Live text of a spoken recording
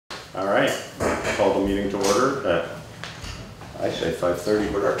All right, call the meeting to order at, I say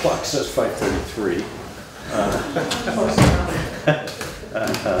 5:30, but our clock says 5:33.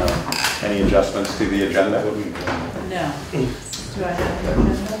 Any adjustments to the agenda? No. Do I have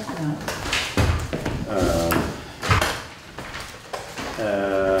an agenda?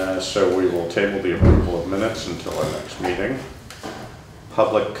 No. So we will table the approval of minutes until our next meeting.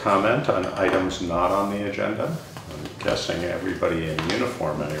 Public comment on items not on the agenda. I'm guessing everybody in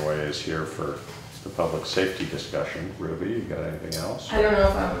uniform anyway is here for the public safety discussion. Ruby, you got anything else? I don't know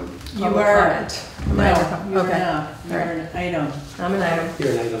if I'm You public are. comment. No, Am I? you're Okay. not. You're an item. I'm an item.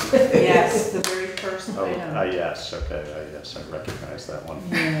 You're an item. Yes, the very first Oh, item. yes, okay, yes, I recognize that one.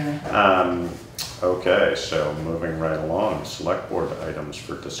 Yeah. Okay, so moving right along, select board items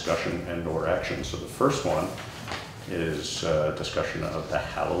for discussion and or action. So the first one is discussion of the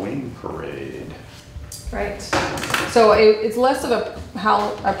Halloween parade. Right. So it's less of a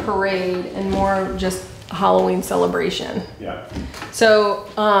parade and more just Halloween celebration. Yeah. So,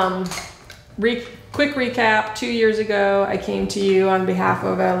 quick recap, 2 years ago, I came to you on behalf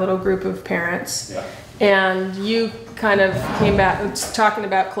of a little group of parents. Yeah. And you kind of came back, talking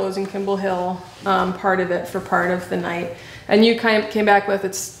about closing Kimball Hill, part of it for part of the night. And you kind of came back with,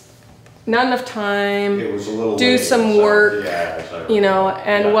 it's not enough time, It was a little do late, some so, work, yeah, exactly. you know,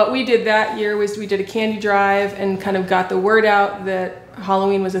 and Yeah. what we did that year was we did a candy drive and kind of got the word out that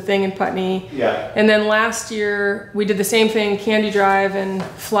Halloween was a thing in Putney. Yeah. And then last year we did the same thing, candy drive and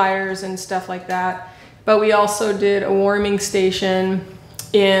flyers and stuff like that. But we also did a warming station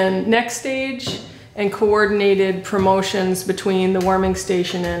in Next Stage and coordinated promotions between the warming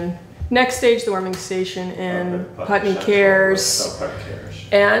station and Next Stage, the warming station in Putney Cares. Putney Cares.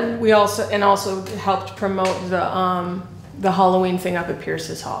 And we also helped promote the Halloween thing up at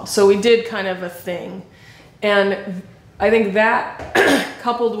Pierce's Hall. So we did kind of a thing. And I think that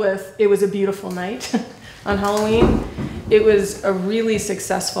coupled with it was a beautiful night on Halloween, it was a really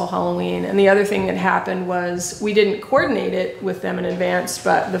successful Halloween. And the other thing that happened was we didn't coordinate it with them in advance,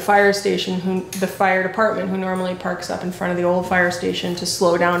 but the fire station, the fire department, who normally parks up in front of the old fire station to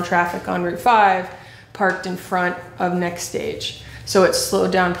slow down traffic on Route 5, parked in front of Next Stage. So it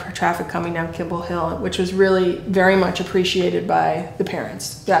slowed down traffic coming down Kimball Hill, which was really very much appreciated by the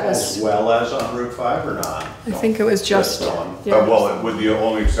parents. That was, As well as on Route 5 or not? I think it was just on. yeah. Well, with the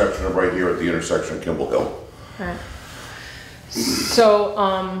only exception of right here at the intersection of Kimball Hill. Right.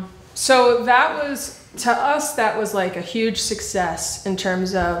 So, so that was, to us, that was like a huge success in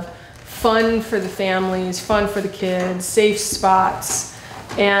terms of fun for the families, fun for the kids, safe spots.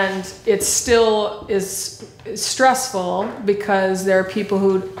 And it still is stressful because there are people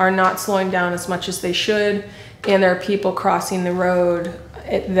who are not slowing down as much as they should, and there are people crossing the road.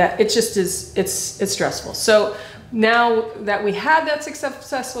 It just is, it's stressful. So now that we had that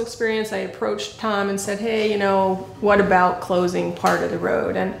successful experience, I approached Tom and said, hey, you know, what about closing part of the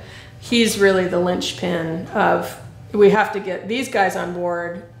road? And he's really the linchpin of, we have to get these guys on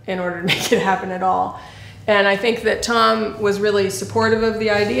board in order to make it happen at all. And I think that Tom was really supportive of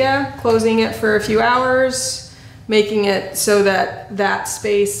the idea, closing it for a few hours, making it so that that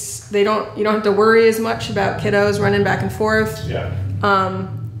space, you don't have to worry as much about kiddos running back and forth. Yeah.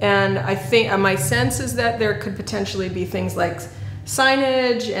 And I think my sense is that there could potentially be things like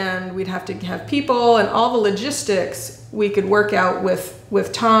signage, and we'd have to have people, and all the logistics we could work out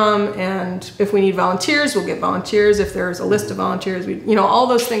with Tom. And if we need volunteers, we'll get volunteers. If there's a list of volunteers, all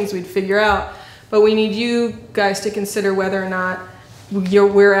those things we'd figure out. But we need you guys to consider whether or not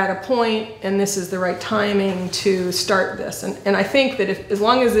we're at a point and this is the right timing to start this. And I think that as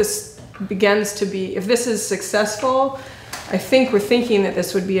long as this begins to be, if this is successful, I think we're thinking that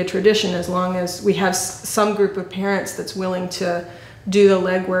this would be a tradition as long as we have some group of parents that's willing to do the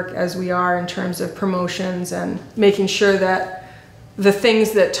legwork as we are in terms of promotions and making sure that the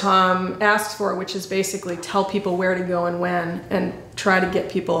things that Tom asked for, which is basically tell people where to go and when, and try to get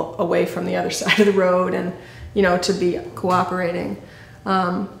people away from the other side of the road and, to be cooperating.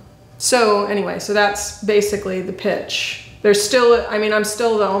 So anyway, so that's basically the pitch. There's still, I'm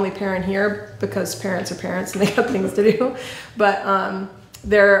still the only parent here because parents are parents and they got things to do. But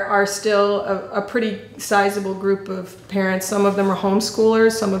there are still a pretty sizable group of parents. Some of them are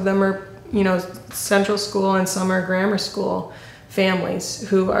homeschoolers, some of them are, central school, and some are grammar school families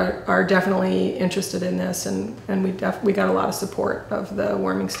who are definitely interested in this, and we got a lot of support of the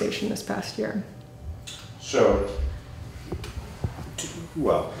warming station this past year. So,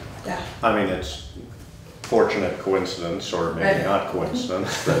 well, yeah. It's fortunate coincidence, or maybe not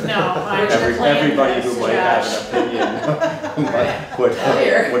coincidence, that everybody who might have an opinion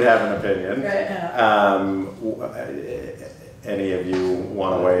would have an opinion. Right. any of you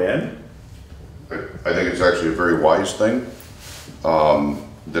want to weigh in? I think it's actually a very wise thing.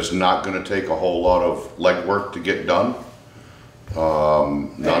 That's not gonna take a whole lot of legwork to get done.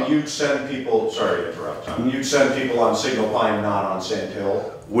 And you'd send people, sorry to interrupt, Tom, you'd send people on Signal Pine, not on Sand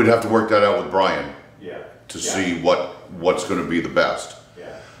Hill? We'd have to work that out with Brian Yeah. to see what's gonna be the best.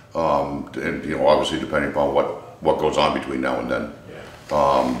 Yeah. And, you know, obviously depending upon what goes on between now and then.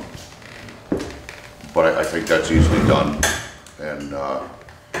 Yeah. But I think that's easily done, and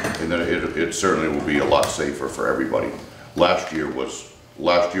then it certainly will be a lot safer for everybody. Last year was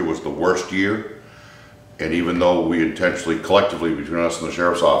the worst year, and even though we intentionally, collectively, between us and the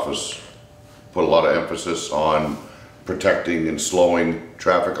sheriff's office, put a lot of emphasis on protecting and slowing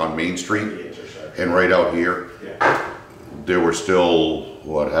traffic on Main Street and right out here, there were still,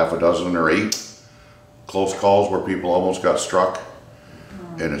 what, half a dozen or 8 close calls where people almost got struck,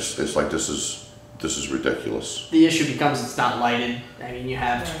 and it's like, this is ridiculous. The issue becomes it's not lighted. I mean, you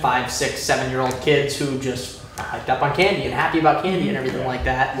have 5, 6, 7-year-old kids who just are hyped up on candy and happy about candy and everything like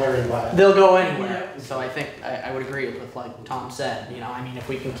that. They'll go anywhere. So I think I would agree with like Tom said. You know, I mean, if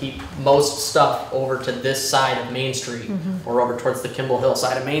we can keep most stuff over to this side of Main Street or over towards the Kimball Hill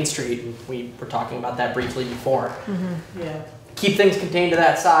side of Main Street, and we were talking about that briefly before. Yeah. Keep things contained to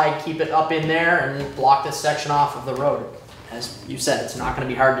that side, keep it up in there, and block this section off of the road. As you said, it's not going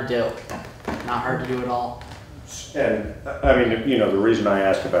to be hard to do. Not hard to do at all. And I mean, you know, the reason I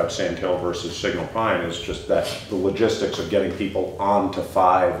ask about Sand Hill versus Signal Pine is just that the logistics of getting people onto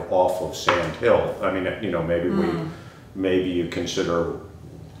 5 off of Sand Hill. I mean, you know, maybe you consider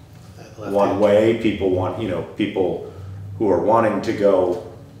one way. People want, you know, people who are wanting to go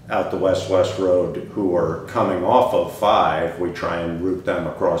out the west-west road who are coming off of 5, we try and route them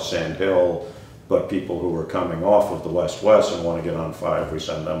across Sand Hill. But people who are coming off of the west-west and want to get on 5, we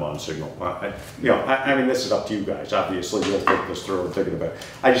send them on Signal Pine. You know, I mean, this is up to you guys. Obviously, you'll think this through and thinking about it.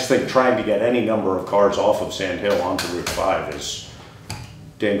 I just think trying to get any number of cars off of Sand Hill onto Route 5 is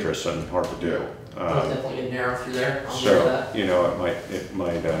dangerous and hard to do. It's definitely get narrow through there. So, you know, it might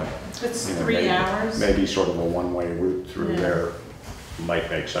It's you know, 3 hours. Maybe sort of a one-way route through there might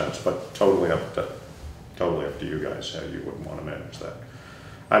make sense, but totally up to you guys how you would want to manage that.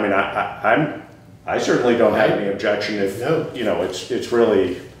 I mean, I certainly don't have any objection if, you know, it's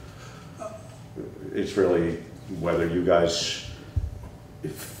really whether you guys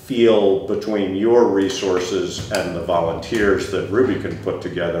feel between your resources and the volunteers that Ruby can put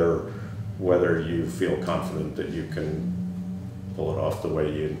together, whether you feel confident that you can pull it off the way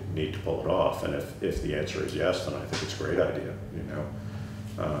you need to pull it off. And if the answer is yes, then I think it's a great idea, you know.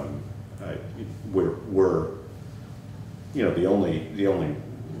 We're you know, the only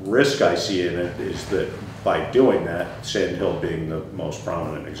risk I see in it is that by doing that, Sand Hill being the most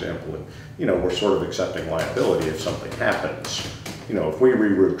prominent example, and you know, we're sort of accepting liability if something happens. You know, if we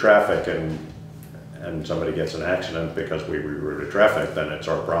reroute traffic and somebody gets an accident because we rerouted traffic, then it's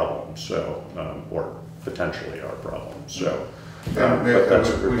our problem. So, or potentially our problem. So, but that's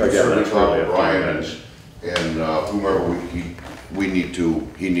we can certainly talk with Brian and whomever he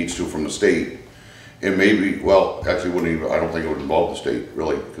needs to from the state. And maybe, well, actually I don't think it would involve the state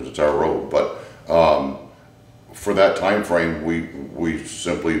really, because it's our road, but for that time frame, we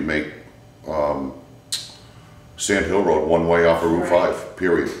simply make Sand Hill Road one way off of Route 5,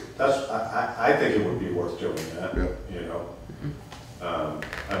 period. I think it would be worth doing that, you know.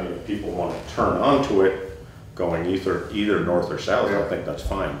 I mean, if people want to turn onto it, going either north or south, I think that's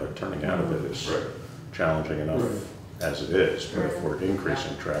fine, but turning out of it is challenging enough as it is, but if we're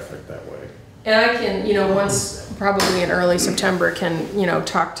increasing traffic that way. And I can, you know, once probably in early September can, you know,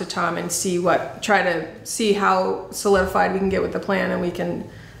 talk to Tom and try to see how solidified we can get with the plan, and we can,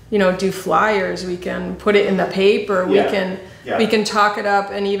 you know, do flyers, we can put it in the paper, we can talk it up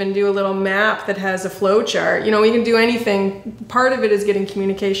and even do a little map that has a flow chart. You know, we can do anything. Part of it is getting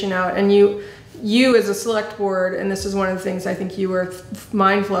communication out, and you as a select board, and this is one of the things I think you were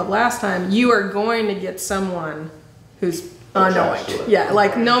mindful of last time, you are going to get someone who's annoyed. Yeah,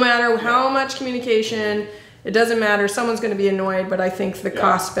 like no matter how much communication, it doesn't matter, someone's going to be annoyed. But I think the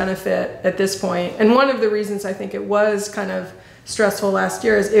cost benefit at this point, and one of the reasons I think it was kind of stressful last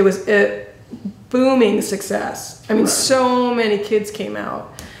year, is it was a booming success. I mean, so many kids came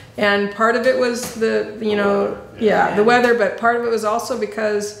out, and part of it was the, you know, the weather, but part of it was also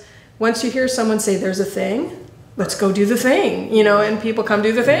because once you hear someone say there's a thing, let's go do the thing, you know, and people come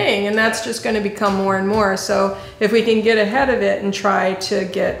do the thing, and that's just going to become more and more. So if we can get ahead of it and try to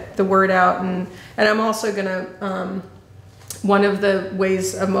get the word out, and I'm also going to one of the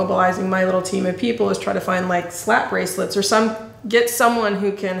ways of mobilizing my little team of people is try to find like slap bracelets or get someone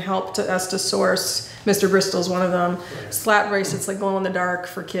who can help us to source. Mr. Bristol's one of them. Slap bracelets like glow in the dark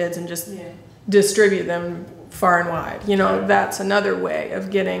for kids and just distribute them far and wide. You know, that's another way of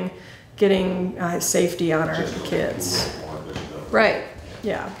getting safety on our kids. Right.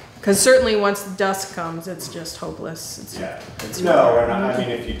 Yeah. Because certainly once dusk comes, it's just hopeless. It's no, and I mean,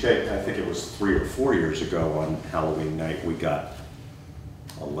 if you take, I think it was 3 or 4 years ago on Halloween night, we got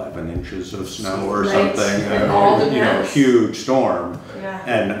 11 inches of snow or something. You know, huge storm. Yeah.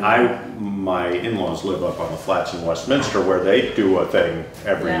 And my in-laws live up on the flats in Westminster where they do a thing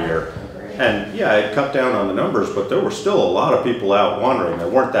every year. And yeah, it cut down on the numbers, but there were still a lot of people out wandering. There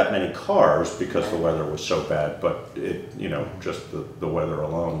weren't that many cars because the weather was so bad, but you know, just the weather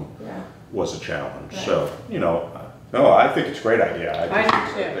alone was a challenge. Right. So, you know, no, I think it's a great idea.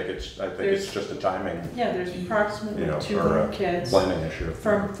 I think it's just a timing. Yeah, there's approximately 200 kids. Planning issue.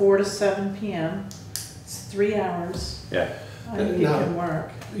 From 4 to 7 p.m. It's 3 hours. Yeah. I think it can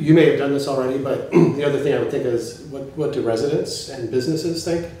work. You may have done this already, but the other thing I would think is, what do residents and businesses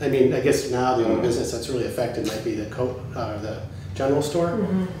think? I mean, I guess now the only business that's really affected might be the general store,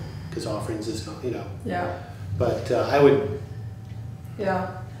 because offerings is, you know. Yeah. But I would.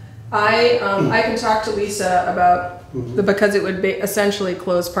 Yeah. I can talk to Lisa about because it would be essentially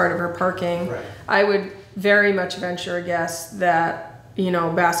close part of her parking. Right. I would very much venture a guess that, you know,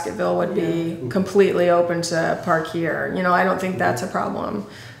 Basketville would be completely open to park here. You know, I don't think that's a problem,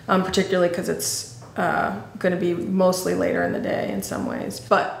 particularly because it's going to be mostly later in the day in some ways.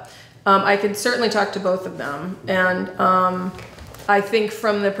 But I could certainly talk to both of them. And I think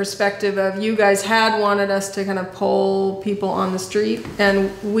from the perspective of you guys had wanted us to kind of poll people on the street.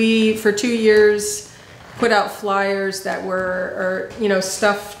 And we, for 2 years, put out flyers that were, you know,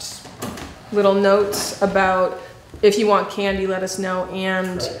 stuffed little notes about, if you want candy, let us know,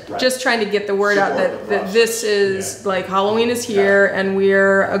 and just trying to get the word out that this is like Halloween is here and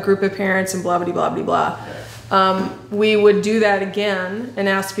we're a group of parents and blah blah blah blah blah. We would do that again and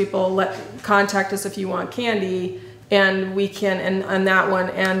ask people, contact us if you want candy, and we can and that one,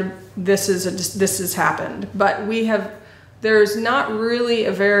 and this has happened. But there's not really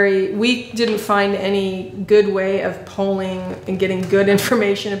we didn't find any good way of polling and getting good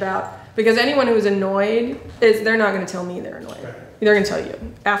information about. Because anyone who's annoyed, they're not going to tell me they're annoyed. Right. They're going to tell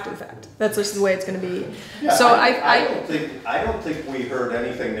you after the fact. That's just the way it's going to be. Yeah, so I don't think we heard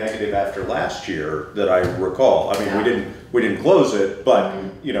anything negative after last year that I recall. I mean, we didn't close it, but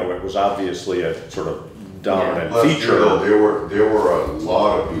you know, it was obviously a sort of dominant feature. There were a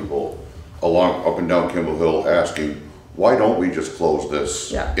lot of people up and down Kimball Hill asking, why don't we just close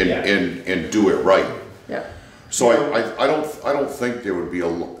this and do it right? Yeah. So I don't think there would be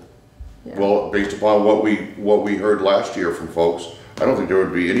well, based upon what we heard last year from folks, I don't think there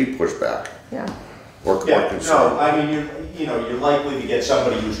would be any pushback. Yeah. Or concern. No, I mean, you're likely to get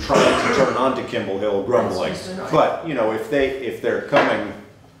somebody who's trying to turn onto Kimball Hill grumbling. But you know, if they're coming,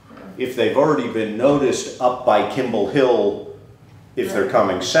 if they've already been noticed up by Kimball Hill, if they're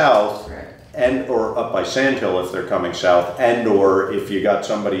coming south, and or up by Sand Hill if they're coming south, and or if you got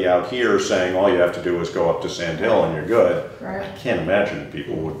somebody out here saying all you have to do is go up to Sand Hill and you're good. Right. I can't imagine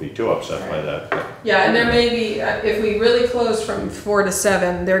people would be too upset by that. But. Yeah, and there may be, if we really close from 4 to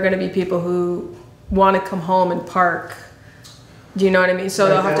 7, there are going to be people who want to come home and park. Do you know what I mean? So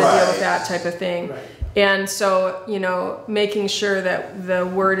they'll have to deal with that type of thing. Right. And so, you know, making sure that the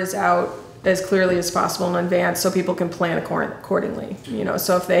word is out as clearly as possible in advance so people can plan accordingly. You know,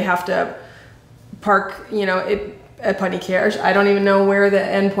 so if they have to park, you know, at Putney Carriage, I don't even know where the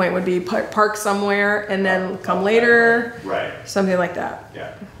end point would be. Park somewhere and then come later. Right. Something like that.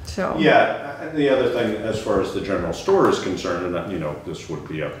 Yeah. So. Yeah, the other thing as far as the general store is concerned, and you know, this would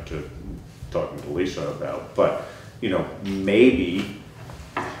be up to talking to Lisa about, but you know, maybe,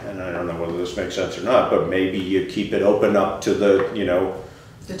 and I don't know whether this makes sense or not, but maybe you keep it open up to the, you know,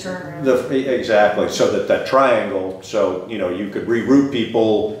 the turnaround. Exactly, so that triangle, so you know, you could reroute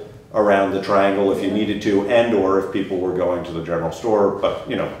people around the triangle if you needed to, and or if people were going to the general store, but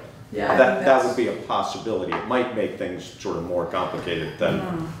you know, that would be a possibility. It might make things sort of more complicated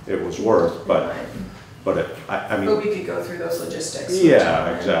than it was worth, but I mean, but we could go through those logistics.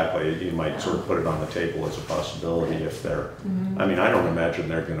 Yeah, exactly. You might sort of put it on the table as a possibility if they're. I mean, I don't imagine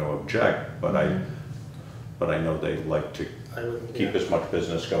they're going to object, but I know they like to keep as much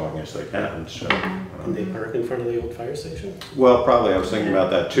business going as they can. So. Can they park in front of the old fire station? Well, probably. I was thinking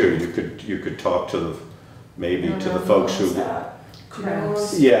about that too. You could talk to the folks who.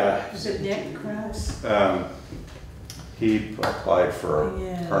 Krause. Yeah. Is it Nick Krause? He applied for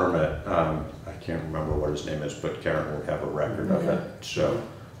a permit. I can't remember what his name is, but Karen would have a record of it. So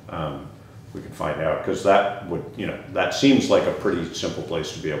we can find out, because that would, that seems like a pretty simple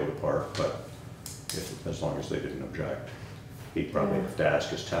place to be able to park, but as long as they didn't object. He'd probably have to ask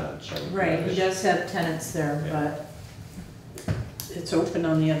his tenants. Right, he does have tenants there, but it's open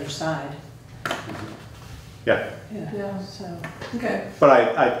on the other side. Yeah. Yeah. So, Okay. But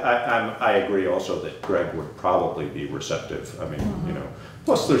I agree also that Greg would probably be receptive. I mean,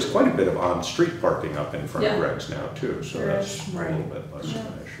 plus there's quite a bit of on-street parking up in front of Greg's now too, so There that's is. a little bit less of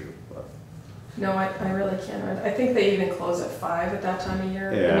an issue. But. No, I really can't. I think they even close at 5 at that time of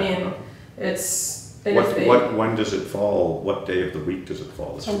year. Yeah. I mean, it's. And if they, when does it fall? What day of the week does it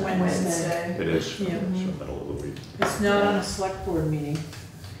fall? it's a Wednesday. It is. Yeah. It's the middle of the week. It's not on a select board meeting.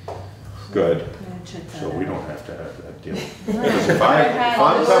 Good. Yeah, check that So we out. don't have to have that deal. Right. If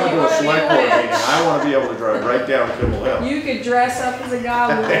I'm coming to a select board meeting, I want to be able to drive right down Kimball Hill. you could dress up as a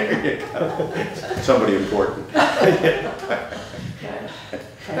goblin. There you go. Somebody important.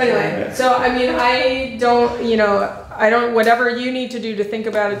 Anyway, so I mean, I don't, whatever you need to do to think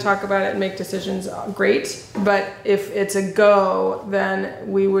about it, talk about it, and make decisions, great. But if it's a go, then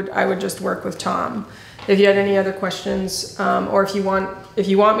I would just work with Tom. If you had any other questions, or if you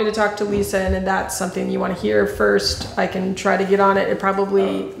want me to talk to Lisa and that's something you want to hear first, I can try to get on it. It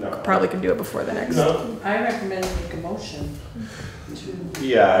probably can do it before the next. I recommend you make a motion to.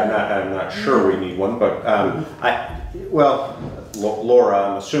 Yeah, I'm not sure we need one, but Laura,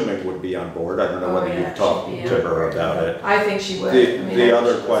 I'm assuming would be on board. I don't know whether you've talked to her about it. I think she would. The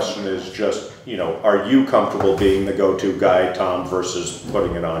other question is just, are you comfortable being the go-to guy, Tom, versus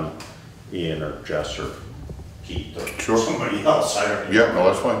putting it on Ian or Jess or Keith or somebody else? I don't know. Yeah, no,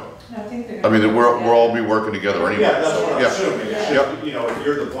 that's fine. I think they're. I mean, we'll all be working together anyway. Yeah, that's so, what I'm yeah. assuming. It's just, if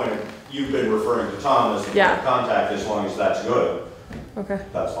you're the point, you've been referring to Tom as the point of contact, as long as that's good, Okay.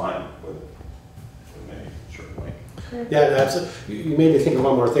 that's fine with me, certainly. Yeah, absolutely. You made me think of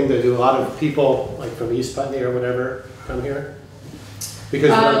one more thing. They do a lot of people, like from East Putney or whatever, come here. Because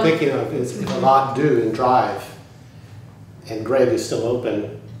what I'm thinking of is if a lot do and drive, and Greg is still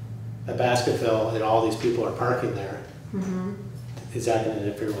open at Basketville, and all these people are parking there, is that going to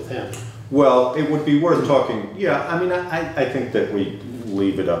interfere with him? Well, it would be worth talking, I mean, I think that we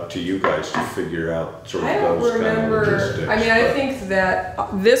leave it up to you guys to figure out sort of I don't those kind of remember. logistics. I mean, I think that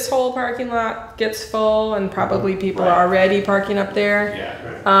this whole parking lot gets full, and probably people are already parking up there.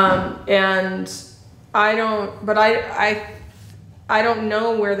 Yeah, right. And I don't, but I don't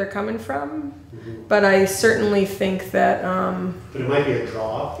know where they're coming from, but I certainly think that. But it might be a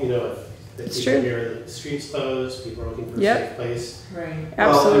draw, if It's people true. hear the streets closed, people are looking for a Yep. safe place. Right.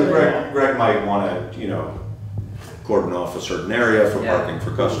 Absolutely. Well, Greg might want to, cordon off a certain area for Yeah. parking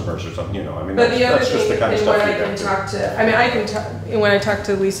for customers or something, I mean, But the other that's just thing, the kind of and when stuff I you can have to. talk to, I mean, I can talk, when I talk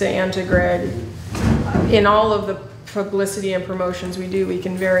to Lisa and to Greg, in all of the publicity and promotions we do, we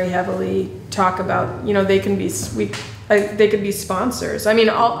can very heavily talk about, they can be, they could be sponsors. I mean,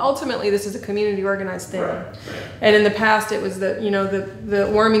 ultimately, this is a community organized thing. Right. And in the past, it was the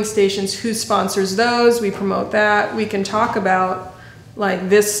warming stations, who sponsors those, we promote that. We can talk about, like,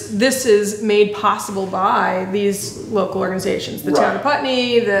 this is made possible by these local organizations, the town of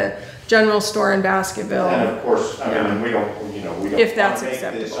Putney, the general store in Basketville. And of course, I mean, we don't If that's want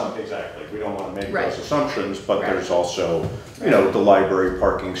to make acceptable. exactly, we don't want to make Right. those assumptions, but Right. there's also, the library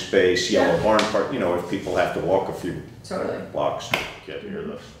parking space, Yellow Barn Park, if people have to walk a few Totally. blocks to get here,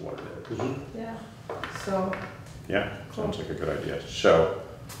 that's what it is. Yeah. So, Yeah, sounds like a good idea. So,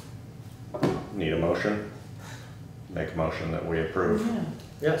 need a motion? Make a motion that we approve.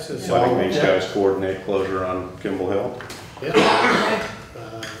 Yes, it's Letting these guys coordinate closure on Kimball Hill. Yeah.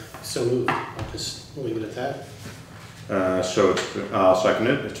 So moved. I'll just leave it at that. So I'll second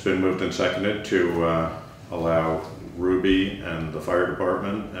it. It's been moved and seconded to allow Ruby and the fire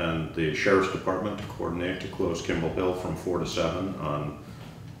department and the sheriff's department to coordinate to close Kimball Hill from 4 to 7 on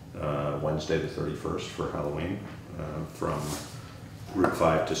Wednesday the 31st for Halloween, from Route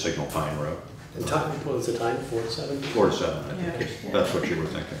 5 to Signal Pine Road. And time, what was the time? 4 to 7? 4 to 7, I think. That's what you were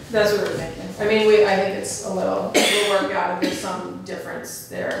thinking. that's what we're thinking. I mean, I think it's we'll work out if there's some difference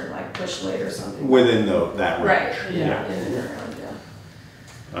there, like push late or something. Within that Right, range. yeah, in and around,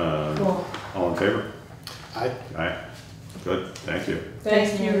 yeah. Cool. All in favor? Aye. Aye. Good, thank you.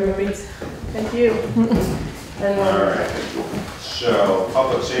 Thank you, Ruby. Thank you. And All right, so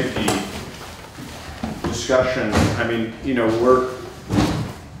public safety discussion, I mean,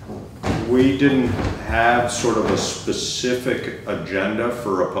 we didn't have sort of a specific agenda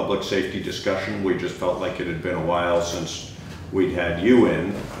for a public safety discussion. We just felt like it had been a while since we'd had you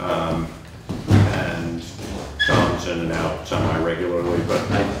in, and Tom's in and out semi-regularly, but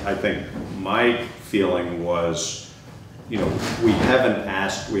I think my feeling was, you know, we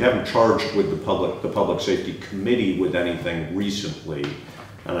haven't charged with the public safety committee with anything recently.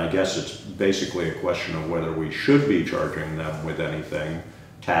 And I guess it's basically a question of whether we should be charging them with anything,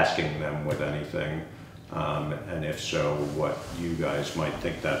 tasking them with anything. And if so, what you guys might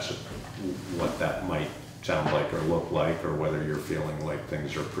think what that might sound like or look like, or whether you're feeling like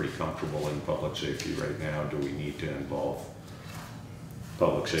things are pretty comfortable in public safety right now. Do we need to involve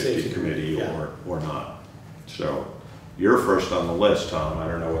public safety committee or not? So you're first on the list, Tom. I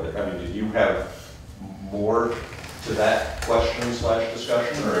don't know whether, I mean, did you have more to that question /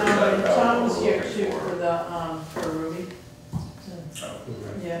 discussion? Or is that about Tom's what we're here looking too for Ruby. Oh,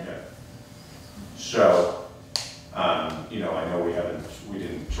 Yeah. So, you know, I know we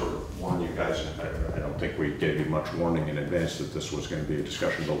didn't sort of warn you guys, and I don't think we gave you much warning in advance that this was going to be a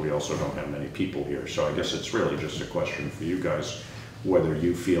discussion, but we also don't have many people here. So I guess it's really just a question for you guys, whether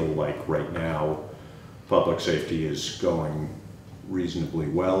you feel like right now public safety is going reasonably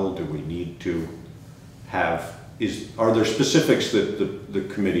well. Do we need to have, are there specifics that the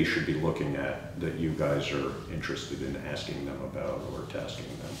committee should be looking at that you guys are interested in asking them about or tasking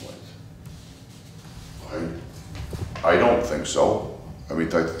them with? I don't think so. I mean,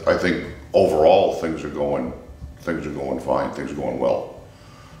 I think overall things are going fine. Things are going well.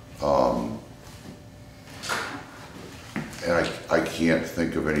 And I can't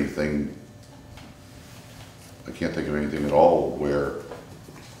think of anything. I can't think of anything at all where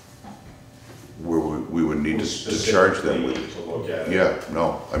we would need to charge them with. To look at it. Yeah,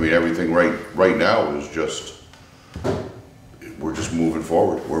 no. I mean, everything right now is just, we're just moving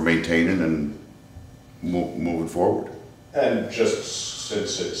forward. We're maintaining and moving forward. And just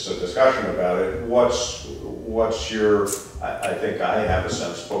since it's a discussion about it, what's your, I think I have a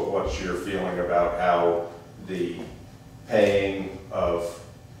sense, but what's your feeling about how the paying of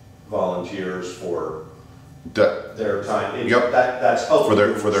volunteers for their time? Yep. That's helped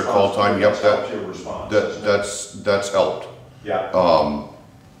For their call time, yep. That's helped your response. That's helped. Yeah.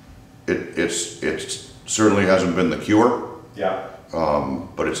 It certainly hasn't been the cure. Yeah.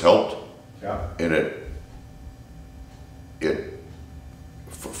 But it's helped. Yeah. And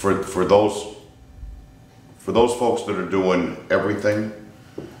for those folks that are doing everything,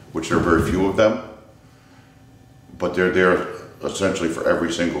 which are very few of them, but they're there essentially for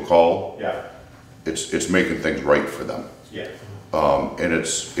every single call. Yeah. It's making things right for them. Yeah. And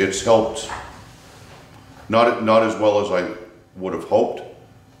it's helped, not as well as I would have hoped,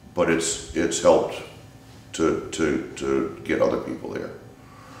 but it's helped to get other people there.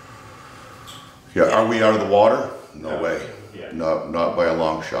 Yeah, are we out of the water? No way. Yeah. Not by a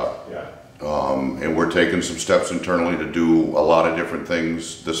long shot. Yeah. And we're taking some steps internally to do a lot of different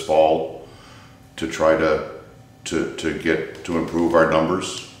things this fall to try to improve our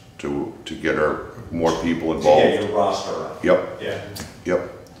numbers, to get more people involved. To get your roster up. Yep. Yeah. Yep.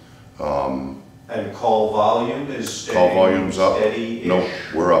 And call volume is staying Call volume's up. steady-ish? No,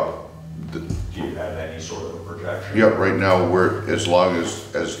 we're up. Do you have any sort of a projection? Yeah, right now we're, as long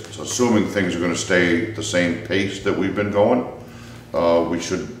as assuming things are gonna stay the same pace that we've been going,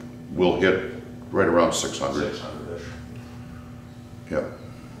 we'll hit right around 600. 600-ish. Yep.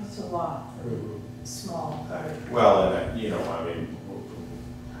 That's a lot for small. Well, and you know, I mean,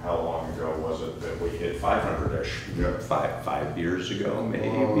 how long ago was it that we hit 500-ish? Yeah. Five years ago,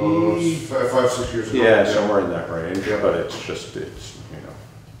 maybe? 5, 6 years ago. Yeah, somewhere in that range, Yeah. but it's just, it's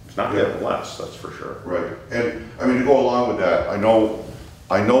not getting less, that's for sure. Right, and I mean, to go along with that, I know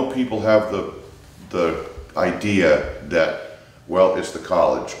people have the idea that, well, it's the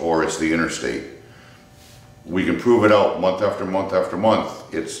college or it's the interstate. We can prove it out month after month after month.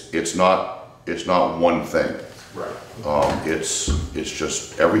 It's not one thing. Right. It's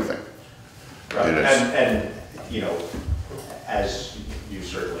just everything. Right. And And you know, as you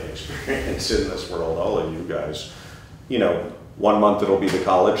certainly experience in this world, all of you guys, you know, 1 month it'll be the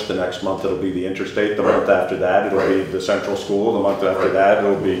college, the next month it'll be the interstate, the month after that it'll be the central school, the month after that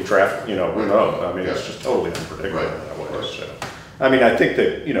it'll be traffic, you know, who knows? I mean, it's just totally unpredictable in that way. So, I mean, I think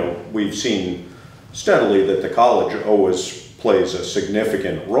that, you know, we've seen steadily that the college always plays a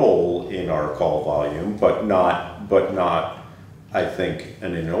significant role in our call volume, but not, I think,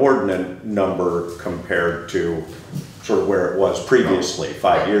 an inordinate number compared to sort of where it was previously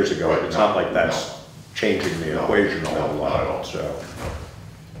 5 years ago. Right. It's not like that's changing the equation a whole not at all. lot, so.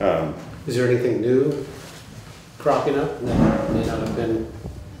 Is there anything new cropping up that may not have been?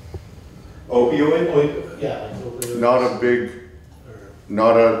 Opioid? Yeah. Like opioids, Not a big,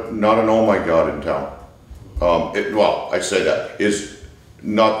 not an oh my God in town. Well, I say that, is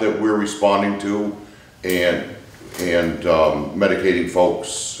not that we're responding to and medicating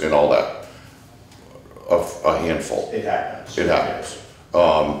folks and all that. a handful. It happens. It happens.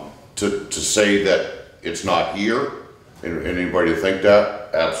 To say that it's not here, and anybody to think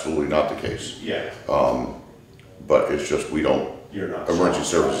that, absolutely not the case. Yeah. But it's just, we don't, You're not. emergency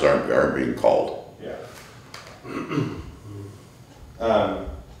services aren't being called. Yeah.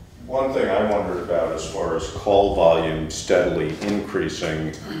 One thing I wondered about as far as call volume steadily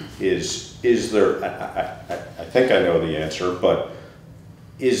increasing is there, I think I know the answer, but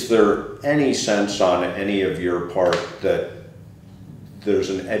is there any sense on any of your part that there's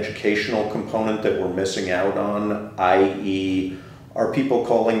an educational component that we're missing out on, i.e., are people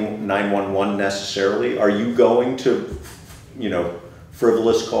calling 911 necessarily? Are you going to,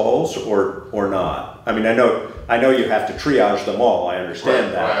 frivolous calls or not? I mean, I know you have to triage them all. I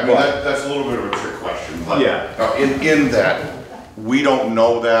understand that. Right. I mean, that's a little bit of a trick question, but yeah. In that, we don't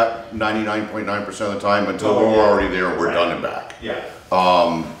know that 99.9% of the time until we're already there and we're done and back. Yeah.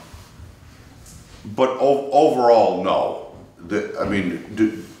 But overall, no.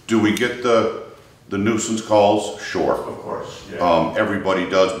 Do we get the nuisance calls? Sure. Of course. Yeah. Everybody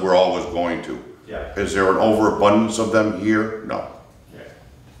does. We're always going to. Yeah. Is there an overabundance of them here? No. Yeah.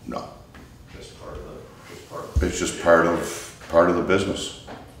 No. Just part of the. It's just part of the business.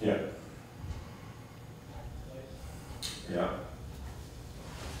 Yeah. Yeah.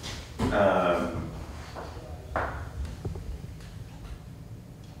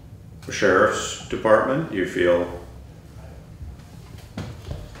 Sheriff's Department, you feel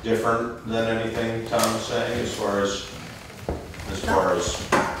different than anything Tom's saying as far as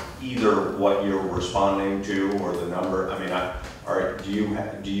either what you're responding to or the number? I mean,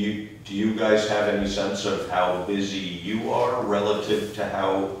 do you guys have any sense of how busy you are relative to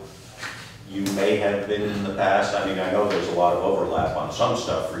how you may have been in the past? I mean, I know there's a lot of overlap on some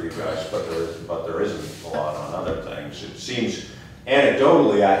stuff for you guys, but there isn't a lot on other things. It seems,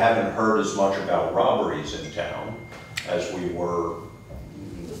 anecdotally, I haven't heard as much about robberies in town as we were,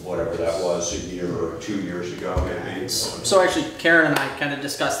 whatever that was, a year or 2 years ago, maybe. So actually, Karen and I kind of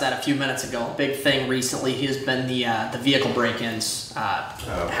discussed that a few minutes ago. A big thing recently has been the vehicle break-ins.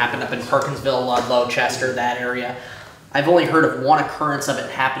 Happened up in Perkinsville, Ludlow, Chester, that area. I've only heard of one occurrence of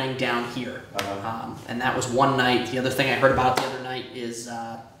it happening down here, and that was one night. The other thing I heard about the other night is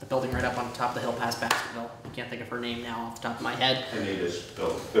the building right up on top of the hill past Baskerville. I can't think of her name now off the top of my head. Anita's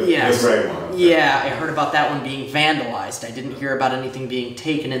building, yes. The gray one. Yeah, I heard about that one being vandalized. I didn't hear about anything being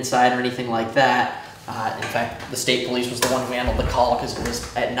taken inside or anything like that. In fact, the state police was the one who handled the call because it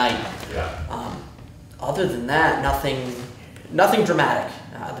was at night. Yeah. Other than that, nothing dramatic.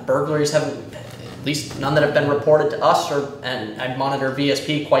 The burglaries haven't, at least none that have been reported to us, and I monitor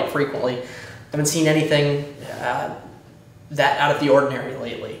VSP quite frequently. Haven't seen anything that out of the ordinary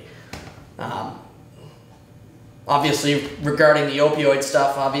lately. Obviously, regarding the opioid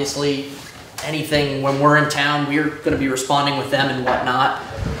stuff, obviously anything when we're in town, we're going to be responding with them and whatnot.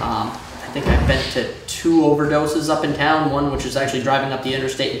 I think I've been to 2 overdoses up in town, one which is actually driving up the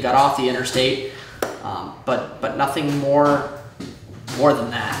interstate and got off the interstate, but nothing more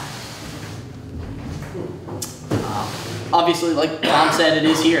than that. Obviously, like Tom said, it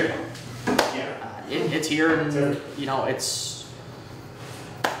is here. It's here, and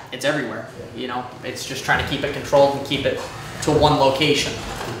it's everywhere. It's just trying to keep it controlled and keep it to one location.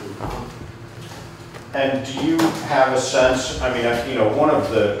 And do you have a sense? I mean, one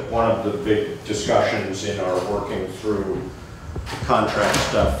of the big discussions in our working through contract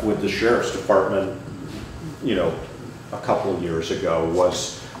stuff with the sheriff's department, a couple of years ago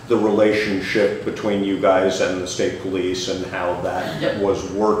was the relationship between you guys and the state police and how that was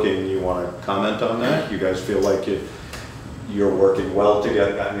working. You want to comment on that? You guys feel like you're working well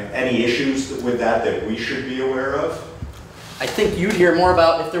together? I mean, any issues with that we should be aware of? I think you'd hear more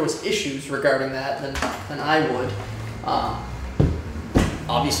about if there was issues regarding that than I would.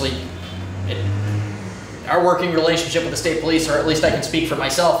 Obviously, our working relationship with the state police, or at least I can speak for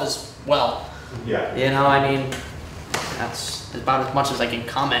myself as well. Yeah. I mean, that's about as much as I can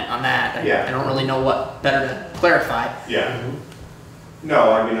comment on that. I don't really know what better to clarify. Yeah. Mm-hmm.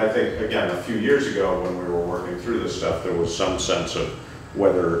 No, I mean, I think, again, a few years ago when we were working through this stuff, there was some sense of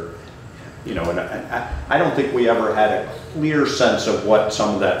whether, and I don't think we ever had a clear sense of what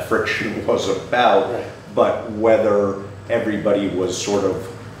some of that friction was about, right. But whether everybody was sort of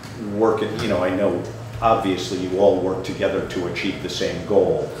working, I know obviously you all work together to achieve the same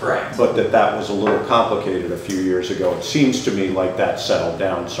goal. Correct. But that was a little complicated a few years ago. It seems to me like that settled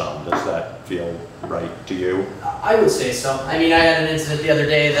down some. Does that feel right to you? I would say so. I mean, I had an incident the other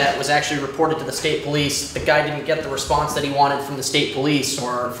day that was actually reported to the state police. The guy didn't get the response that he wanted from the state police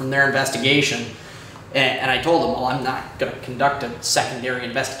or from their investigation. And I told them, well, I'm not going to conduct a secondary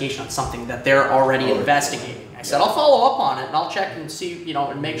investigation on something that they're already investigating. I said, I'll follow up on it and I'll check and see, you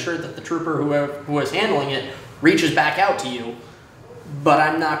know, and make sure that the trooper who is handling it reaches back out to you. But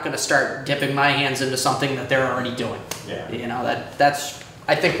I'm not going to start dipping my hands into something that they're already doing. Yeah. You know, that's,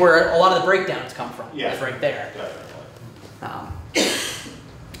 I think, where a lot of the breakdowns come from. Yeah. Is right there. Definitely.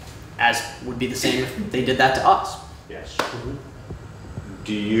 As would be the same if they did that to us. Yes.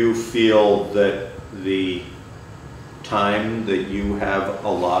 Do you feel that the time that you have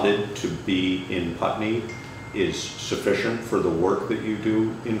allotted to be in Putney is sufficient for the work that you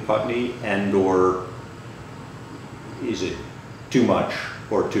do in Putney, and or is it too much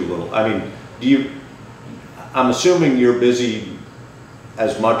or too little? I mean, I'm assuming you're busy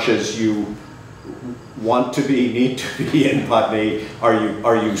as much as you want to be, need to be in Putney. Are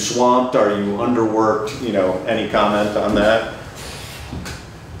you swamped? Are you underworked? You know, any comment on that?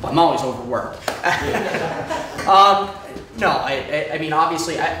 I'm always overworked. No, I mean,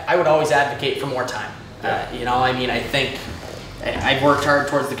 obviously, I would always advocate for more time. You know, I mean, I think I've worked hard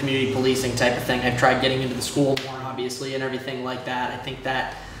towards the community policing type of thing. I've tried getting into the school more, obviously, and everything like that. I think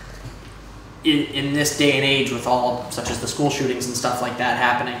that in this day and age, with all such as the school shootings and stuff like that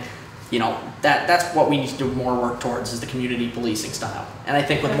happening, you know, that's what we need to do more work towards, is the community policing style. And I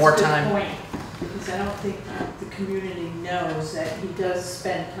think with more time. That's a good point, because I don't think the community knows that he does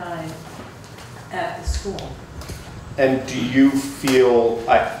spend time at the school. And do you feel,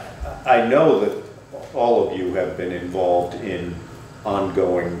 I know that all of you have been involved in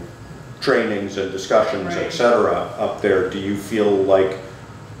ongoing trainings and discussions, Right. etc. up there. Do you feel like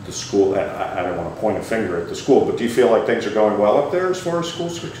the school, and I don't want to point a finger at the school, but do you feel like things are going well up there as far as school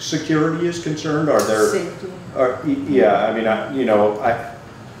security is concerned? Are there, Safety. yeah, I mean,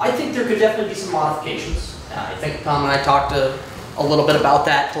 I think there could definitely be some modifications. I think Tom and I talked a little bit about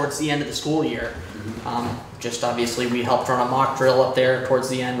that towards the end of the school year. Just obviously we helped run a mock drill up there towards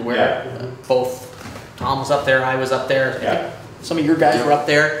the end where both Tom was up there, I was up there. I think some of your guys were up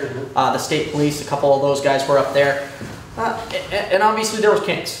there. The state police, a couple of those guys were up there. And obviously there was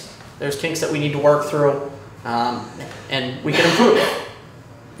kinks. There's kinks that we need to work through, and we can improve.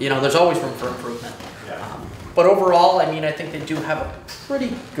 You know, there's always room for improvement. But overall, I mean, I think they do have a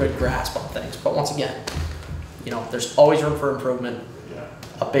pretty good grasp on things. But once again, you know, there's always room for improvement.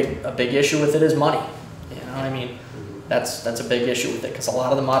 A big issue with it is money. You know, I mean, that's a big issue with it, because a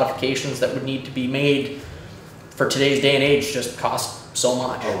lot of the modifications that would need to be made for today's day and age just cost so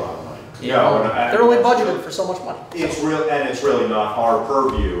much. a lot of money. You know, they're only budgeted for so much money. It's real, and it's really not our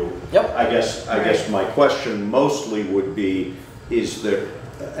purview. Yep. I guess my question mostly would be, is there,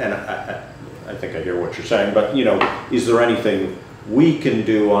 and I think I hear what you're saying, but you know, is there anything we can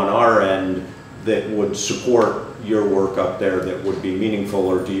do on our end that would support your work up there that would be meaningful,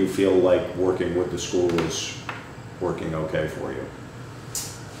 or do you feel like working with the school is working okay for you?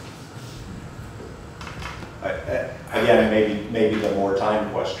 Again, maybe the more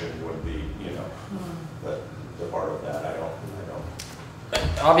time question would be, you know, the part of that. I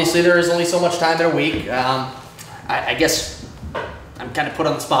don't. Obviously, there is only so much time in a week. I guess I'm kind of put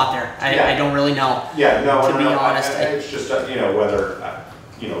on the spot there. I don't really know. Yeah, no. To be honest, it's just you know, whether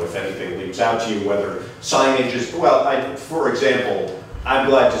you know, if anything leaps out to you, whether signage is, well, for example, I'm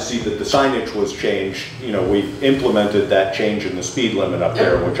glad to see that the signage was changed. You know, we've implemented that change in the speed limit up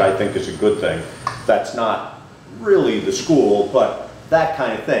there, which I think is a good thing. That's not really the school, but that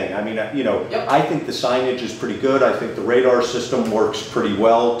kind of thing. I mean, you know, I think the signage is pretty good. I think the radar system works pretty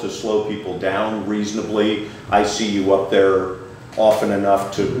well to slow people down reasonably. I see you up there often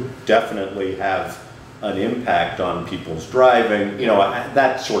enough to definitely have an impact on people's driving, you know,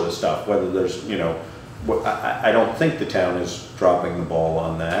 that sort of stuff. Whether there's, you know, I don't think the town is dropping the ball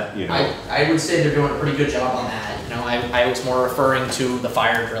on that, you know. I would say they're doing a pretty good job on that. You know, I was more referring to the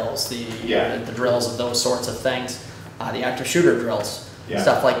fire drills, the drills of those sorts of things, the active shooter drills,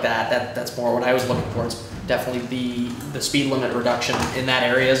 stuff like that. That's more what I was looking for. It's definitely the speed limit reduction in that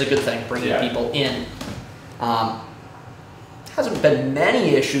area is a good thing, bringing people in. Hasn't been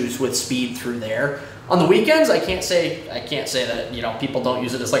many issues with speed through there. On the weekends, I can't say that, you know, people don't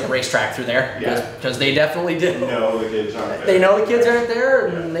use it as like a racetrack through there, because they definitely do. No, the kids aren't there. They know the kids aren't there,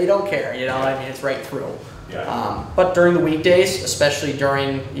 and they don't care. You know, I mean, it's right through. But during the weekdays, especially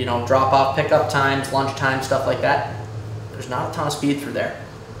during, you know, drop-off, pickup times, lunchtime, stuff like that, there's not a ton of speed through there.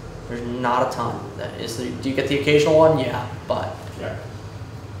 There's not a ton. Do you get the occasional one? Yeah, but.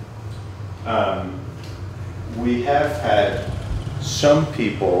 We have had some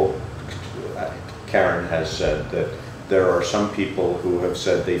people. Karen has said that there are some people who have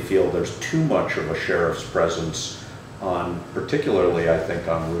said they feel there's too much of a sheriff's presence particularly I think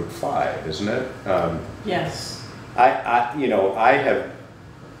on Route 5, isn't it? Yes. I have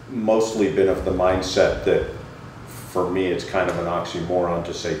mostly been of the mindset that for me it's kind of an oxymoron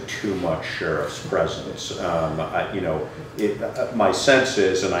to say too much sheriff's presence. My sense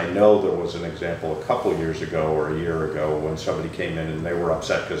is, and I know there was an example a couple years ago or a year ago when somebody came in and they were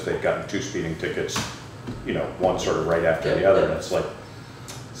upset because they'd gotten 2 speeding tickets, one sort of right after the other, and it's like,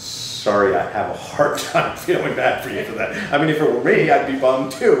 sorry, I have a hard time feeling bad for you for that. I mean, if it were me, I'd be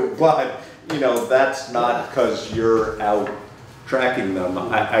bummed too, but that's not because you're out tracking them.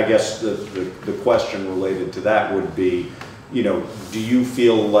 I guess the question related to that would be, do you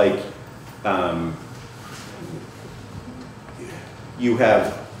feel like you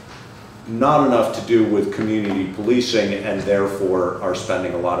have not enough to do with community policing and therefore are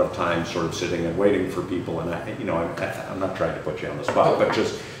spending a lot of time sort of sitting and waiting for people? And I'm not trying to put you on the spot, but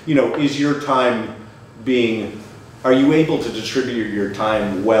just, is your time are you able to distribute your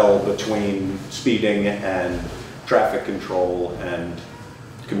time well between speeding and traffic control and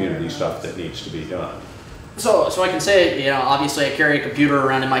community stuff that needs to be done? So I can say, obviously I carry a computer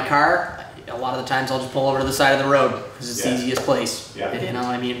around in my car. A lot of the times I'll just pull over to the side of the road because it's the easiest place. Yeah.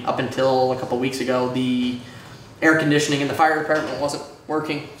 Up until a couple weeks ago, the air conditioning in the fire department wasn't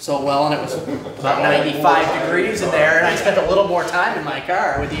working so well, and it was about 95 degrees in there, and I spent a little more time in my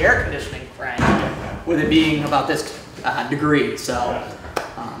car with the air conditioning cranked, with it being about this degree. So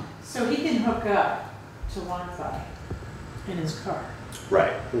he can hook up to Wi-Fi in his car.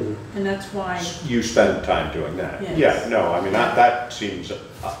 Right. And that's why you spend time doing that. Yes. Yeah, no, I mean, that seems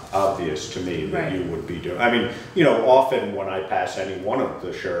obvious to me that you would be doing. I mean, often when I pass any one of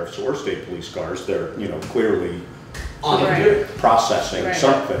the sheriff's or state police cars, they're, clearly processing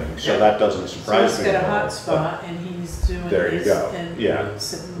something, so that doesn't surprise me. So he's got a hotspot and he's doing there you go. And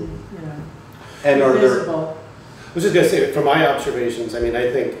sitting, and are there, I was just going to say, from my observations, I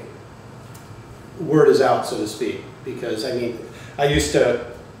think word is out, so to speak, because I used to,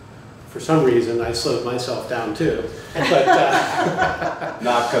 for some reason, I slowed myself down too, but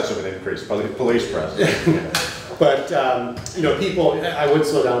not because of an increased police presence. But people, I would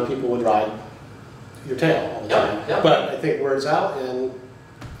slow down. People would ride your tail all the time. Yep. But I think word's out, and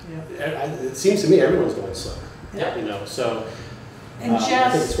it seems to me everyone's going slow. So. And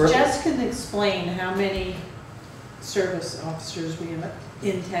Jess can explain how many service officers we have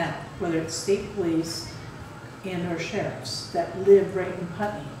in town, whether it's state police and or sheriffs that live right in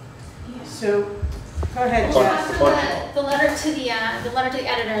Putney. Yeah. So, go ahead, well, Jess. After the letter to the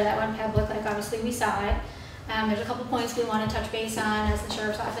editor that went public, obviously we saw it. There's a couple points we want to touch base on as the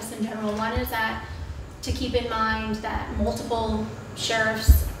sheriff's office in general. One is that to keep in mind that multiple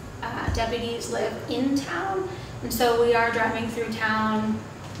sheriff's deputies live in town, and so we are driving through town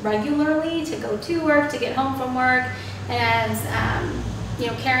regularly to go to work, to get home from work, and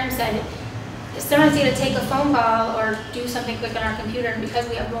as Karen said, sometimes you got to take a phone call or do something quick on our computer, and because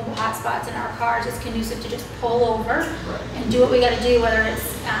we have mobile hotspots in our cars, it's conducive to just pull over and do what we got to do, whether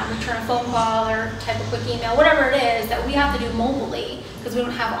it's return a phone call or type a quick email, whatever it is that we have to do mobilely because we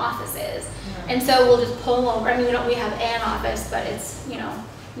don't have offices. And so we'll just pull over. We have an office, but it's,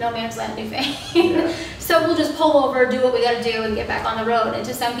 no man's land, new fame. So we'll just pull over, do what we got to do, and get back on the road. And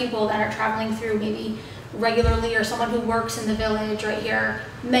to some people that are traveling through maybe regularly, or someone who works in the village right here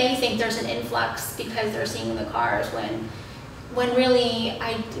may think there's an influx because they're seeing the cars when really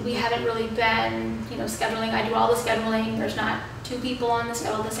we haven't really been scheduling. I do all the scheduling. There's not 2 people on the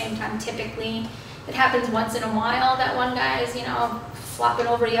schedule at the same time typically. It happens once in a while that one guy's flopping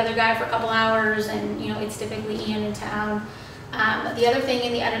over the other guy for a couple hours, and it's typically Ian in town. The other thing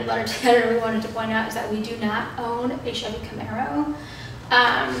in the letter to editor we wanted to point out is that we do not own a Chevy Camaro.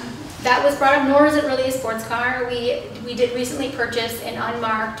 That was brought up, nor is it really a sports car. We did recently purchase an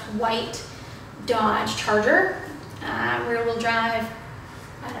unmarked white Dodge Charger, rear-wheel drive.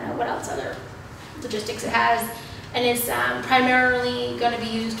 I don't know what else other logistics it has. And it's primarily going to be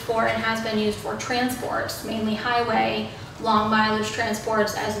used for, and has been used for, transports, mainly highway, long mileage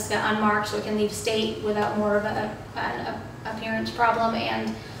transports, as it's got unmarked, so it can leave state without more of an appearance problem,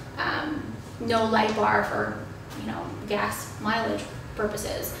 and no light bar for gas mileage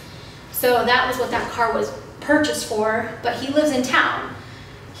purposes. So that was what that car was purchased for, but he lives in town.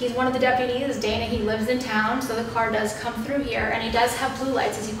 He's one of the deputies, Dana, he lives in town, so the car does come through here, and he does have blue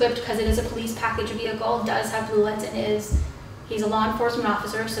lights. It's equipped, because it is a police package vehicle, does have blue lights, and he's a law enforcement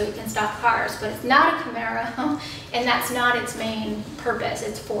officer, so he can stop cars, but it's not a Camaro, and that's not its main purpose.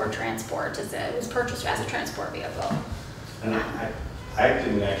 It's for transport. It was purchased as a transport vehicle. And I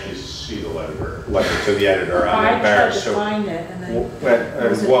didn't actually see the letter to the editor. I I'm tried embarrassed. to find it and then.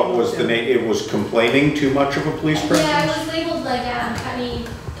 What was the name? It was complaining too much of a police presence? Yeah, it was labeled like any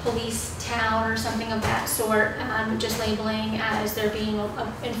police town or something of that sort, just labeling as there being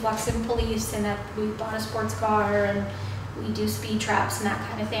an influx in police and that we bought a sports car and we do speed traps and that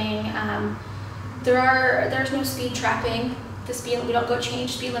kind of thing. There's no speed trapping. We don't go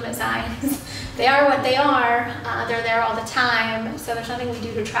change speed limit signs. They are what they are. They're there all the time. So there's nothing we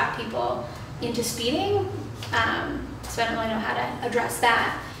do to trap people into speeding. So I don't really know how to address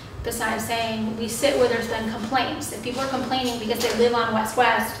that. Besides saying we sit where there's been complaints. If people are complaining because they live on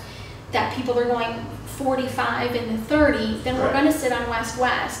West-West, that people are going 45 in the 30, then we're going to sit on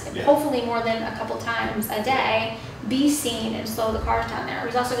West-West, and hopefully more than a couple times a day, be seen and slow the cars down there.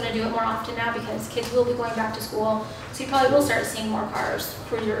 We're also going to do it more often now because kids will be going back to school, so you probably will start seeing more cars,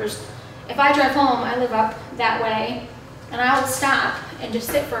 cruisers. If I drive home, I live up that way, and I will stop and just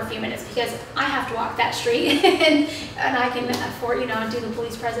sit for a few minutes because I have to walk that street and I can afford, do the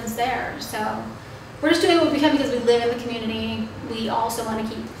police presence there. So we're just doing what we can because we live in the community. We also want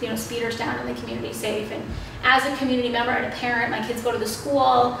to keep, speeders down in the community safe. And as a community member and a parent, my kids go to the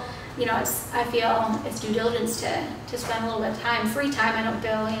school, I feel it's due diligence to spend a little bit of time, free time I don't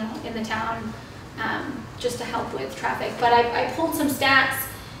bill, in the town, just to help with traffic. But I pulled some stats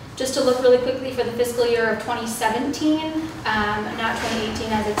just to look really quickly for the fiscal year of 2017, not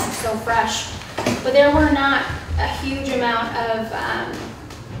 2018 as it's so fresh. But there were not a huge amount of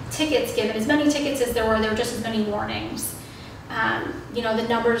tickets given. As many tickets as there were just as many warnings. The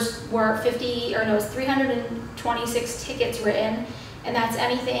numbers were 326 tickets written, and that's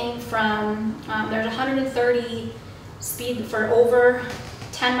anything from, there's 130 speed for over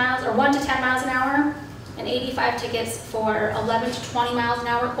 10 miles, or 1 to 10 miles an hour, and 85 tickets for 11 to 20 miles an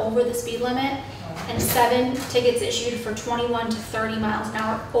hour over the speed limit, and 7 tickets issued for 21 to 30 miles an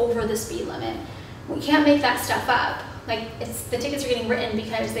hour over the speed limit. We can't make that stuff up. The tickets are getting written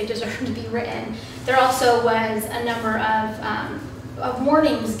because they deserve to be written. There also was a number of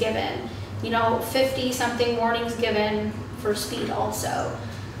warnings given, 50-something warnings given for speed also.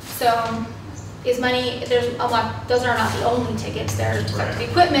 So there's a lot, those are not the only tickets. There's defective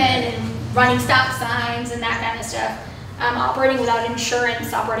equipment and running stop signs and that kind of stuff. Operating without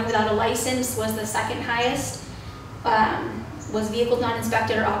insurance, operating without a license was the second highest. Was vehicles not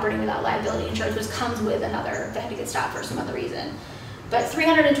inspected or operating without liability insurance, which comes with another, they had to get stopped for some other reason. But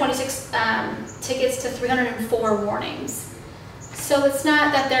 326 tickets to 304 warnings. So it's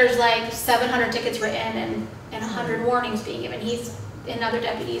not that there's 700 tickets written and 100 warnings being given. And other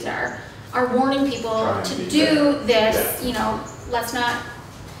deputies are warning people to do this, let's not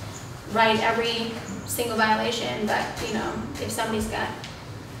write every single violation, but if somebody's got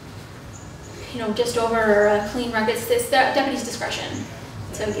just over a clean record, it's the deputy's discretion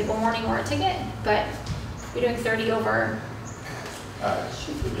to give a warning or a ticket, but if you're doing 30 over,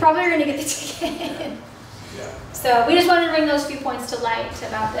 probably are gonna get the ticket. So we just wanted to bring those few points to light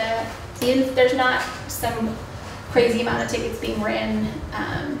about there's not some crazy amount of tickets being written.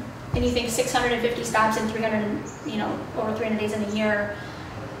 Anything 650 stops in 300, over 300 days in a year,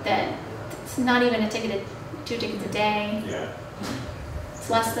 that it's not even 2 tickets a day. Yeah. It's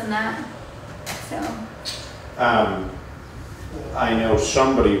less than that. So. I know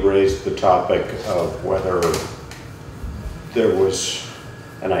somebody raised the topic of whether there was,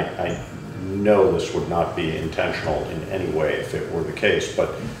 and I know this would not be intentional in any way if it were the case,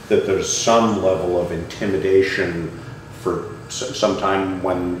 but that there's some level of intimidation for sometime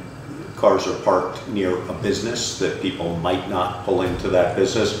when cars are parked near a business that people might not pull into that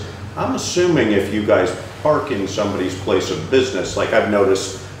business. I'm assuming if you guys park in somebody's place of business, like I've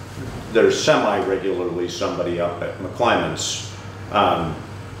noticed there's semi-regularly somebody up at McClymonds,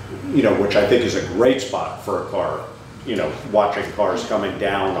 which I think is a great spot for a car, watching cars coming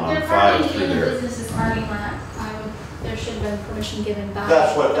down on 5 through there. They're in the business's parking lot. There should have been permission given by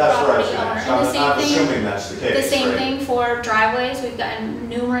That's what I was owner. saying. I'm assuming that's the case. The same right? thing for driveways. We've gotten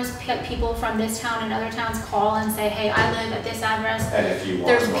numerous people from this town and other towns call and say, hey, I live at this address. And if you want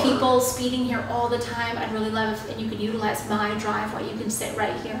There's people speeding here all the time. I'd really love if you could utilize my driveway. You can sit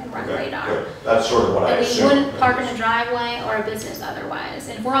right here and run radar. Good. That's sort of what I assumed. And we wouldn't park in a driveway or a business otherwise.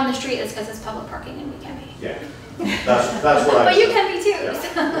 And if we're on the street, it's because it's public parking and we can be. Yeah. That's what I But you can be too.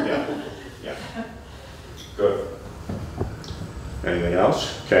 Yeah. Yeah. Good. Anything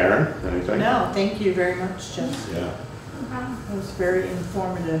else? Karen, anything? No, thank you very much, Jess. Yeah. It was very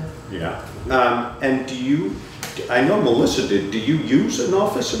informative. Yeah. And I know Melissa did, do you use an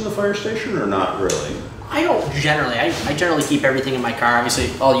office in the fire station or not really? I don't generally. I generally keep everything in my car. Obviously,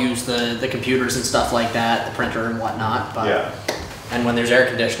 I'll use the computers and stuff like that, the printer and whatnot. But Yeah. And when there's air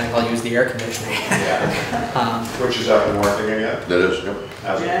conditioning, I'll use the air conditioning. Yeah. Which is up and working again? That is, yep.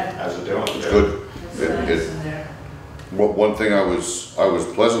 How's it doing? It's good. One thing I was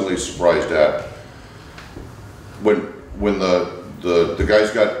pleasantly surprised at, when the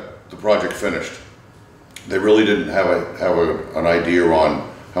guys got the project finished, they really didn't have an idea on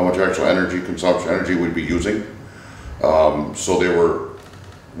how much actual energy we'd be using. So they were,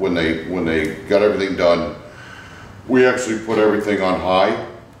 when they got everything done, we actually put everything on high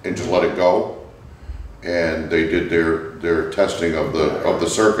and just let it go. And they did their testing of the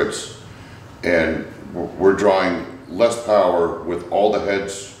circuits, and we're drawing less power with all the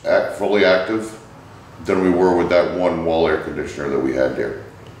heads fully active than we were with that one wall air conditioner that we had there.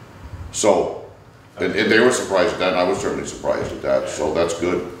 So, and they were surprised at that, and I was certainly surprised at that. So that's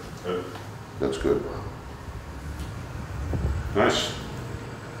good. That's good. Nice.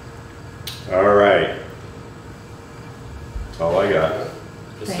 All right. That's all I got.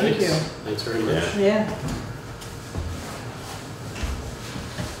 Thank you. Thanks very much. Yeah.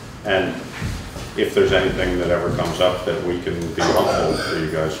 And if there's anything that ever comes up that we can be helpful for you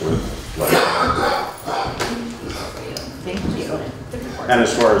guys with, let us know. Thank you. And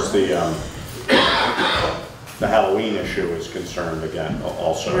as far as the Halloween issue is concerned, again,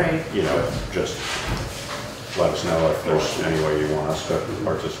 also, Right. you know, just let us know if there's any way you want us to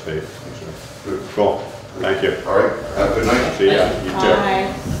participate. Cool. Thank you. All right. Have a good night. See ya. You too.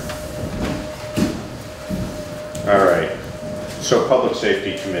 Bye. All right. So Public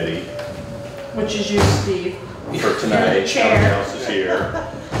Safety Committee Which is you, Steve. for tonight. You're the chair. Nobody else is here.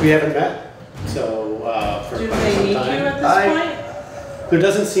 We haven't met, so for Do quite they some need you time. at this point? There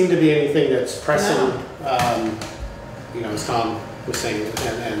doesn't seem to be anything that's pressing, you know, as Tom was saying,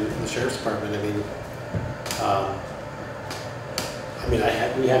 and the sheriff's department, I mean, we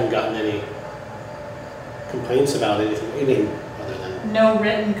haven't gotten any complaints about anything other than. No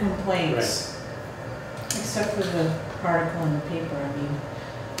written complaints. Except for the article in the paper, I mean,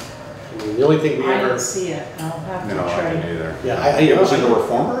 the only thing we I ever. didn't see it, I'll have to No, I try. didn't either. Yeah, It was in the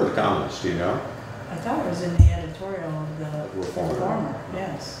Reformer or the Comments, do you know? I thought it was in the editorial of the Reformer. Reformer,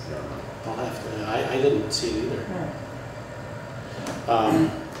 yes. I'll have to, I didn't see it either. Right. I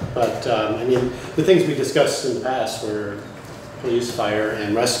mean, the things we discussed in the past were police, fire,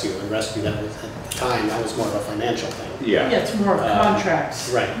 and rescue. And rescue, that was, at the time, that was more of a financial thing. Yeah. Yeah, it's more of contracts.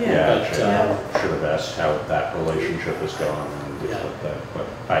 Right. Yeah. But, Should have asked how that relationship is going and things Yeah. like that. But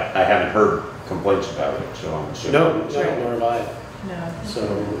I haven't heard complaints about it, so I'm assuming. no, it's nor going have I. No. So,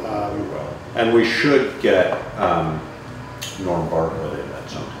 well. And we should get Norm Bartlett in at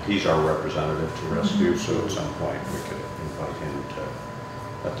some, he's our representative to rescue, so at some point we could invite him to,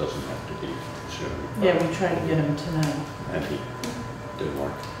 that doesn't have to be soon. but- Yeah, we tried to get him tonight. And he didn't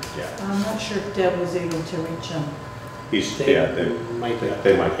work, yeah. I'm not sure if Deb was able to reach him. He's, they yeah, might be.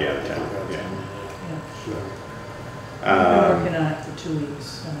 they might be out of town, yeah. Yeah. So, I've been working on it for 2 weeks,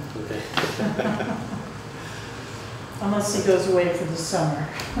 so. Okay. Unless he goes away for the summer.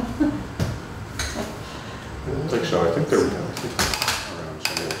 I don't think so, I think they're around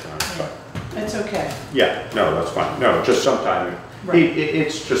similar time, but, It's okay. yeah, no, that's fine, no, just sometime, Right.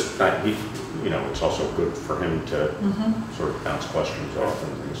 it's just, you know, it's also good for him to sort of bounce questions off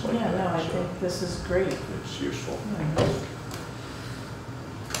and things like Yeah, that. no, I so think this is great. It's useful. Yeah.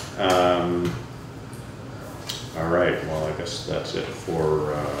 All right, well, I guess that's it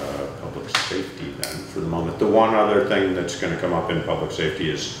for public safety then, for the moment. The one other thing that's going to come up in public safety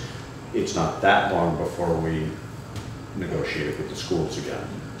is, it's not that long before we negotiate with the schools again.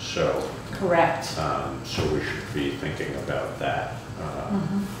 So, Correct. so we should be thinking about that.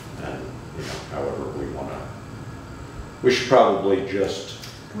 And, you know, however we want to, we should probably just,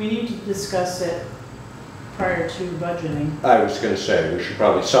 We need to discuss it prior to budgeting. I was going to say, we should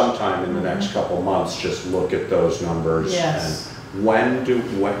probably sometime in the next couple of months just look at those numbers. Yes. And when do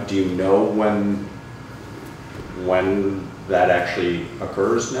you know when that actually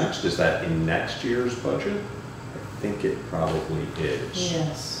occurs next? Is that in next year's budget? I think it probably is.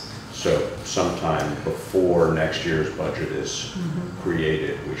 Yes. So sometime before next year's budget is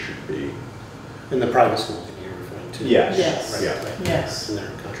created, we should be. In the private schools that you're referring to. Yes. Yes. Right, Yeah. right. Yes. And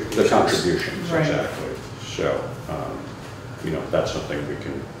their contributions. The contributions, Right. exactly. So, you know, that's something we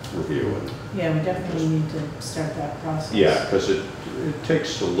can review and. Yeah, we definitely need to start that process. Yeah, because it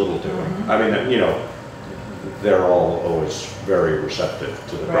takes a little doing. I mean, you know, they're all always very receptive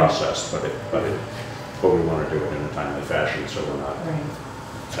to the Right. process, but we want to do it in a timely fashion, so we're not Right.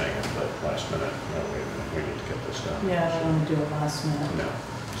 saying at the last minute, no, wait a minute, we need to get this done. Yeah, I don't want to do it last minute. No,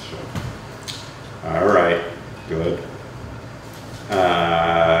 so, all right, good.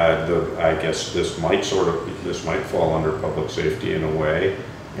 I guess this might fall under public safety in a way.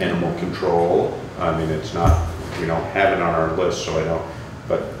 Animal control, I mean, it's not, we don't have it on our list, so I don't,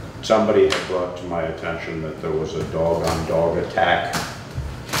 but somebody had brought to my attention that there was a dog-on-dog attack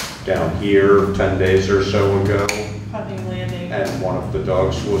down here 10 days or so ago. Putney Landing. And one of the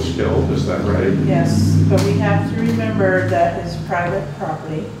dogs was killed, is that right? Yes, but we have to remember that is private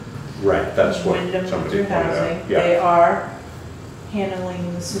property. Right, that's what Windham somebody through pointed housing. out. Yeah. They are handling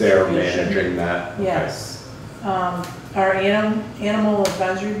the They're situation. managing that? Okay. Yes. Our animal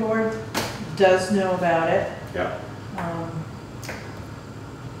advisory board does know about it. Yeah.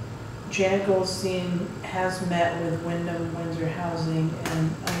 Janet Goldstein has met with Windham Windsor Housing,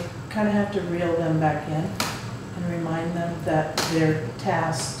 and I kind of have to reel them back in and remind them that they're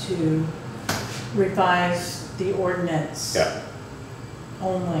tasked to revise the ordinance. Yeah.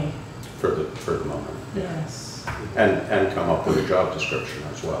 Only. For the moment. Yes. And come up with a job description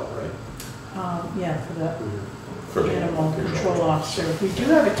as well, right? Yeah, For the animal control officer. We do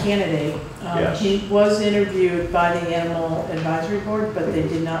have a candidate. Yes. He was interviewed by the animal advisory board, but they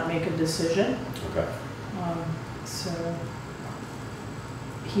did not make a decision. Okay. So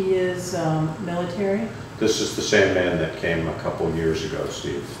he is military. This is the same man that came a couple years ago,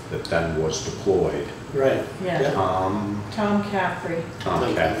 Steve, that then was deployed. Right. Yeah. Tom Caffrey.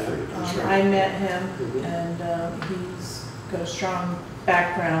 Caffrey. I met him, and he's got a strong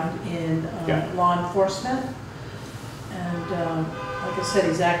background in law enforcement. And like I said,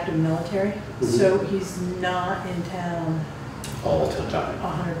 he's active military, so he's not in town All the time.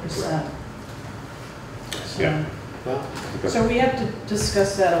 100%. Yeah. Well, So we have to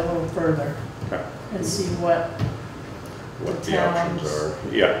discuss that a little further Okay. and see what What the options are.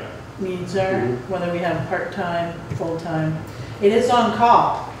 Yeah. needs are, whether we have part-time, full-time. It is on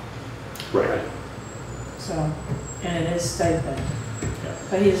call, Right. so, and it is stipend. Yeah.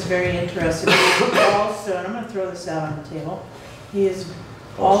 But he is very interested. He also, and I'm going to throw this out on the table, he is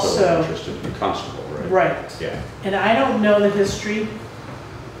also, interested in constable, right? right. Yeah. And I don't know the history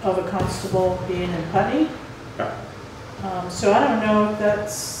of a constable being in Putney, Yeah. so I don't know if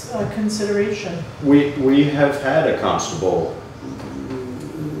that's a consideration. We have had a constable,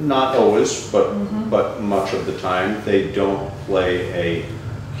 not always, but much of the time. They don't play a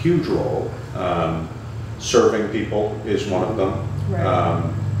huge role. Serving people is one of them. Right.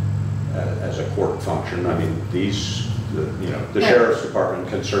 As a court function. I mean, the sheriff's department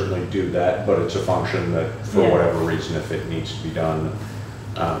can certainly do that, but it's a function that, for whatever reason, if it needs to be done,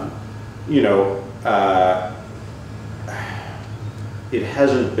 it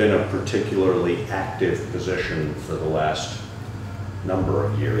hasn't been a particularly active position for the last number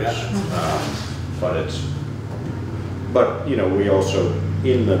of years. But we also,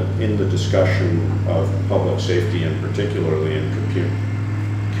 in the discussion of public safety and particularly in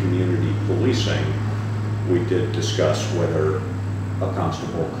community policing, we did discuss whether a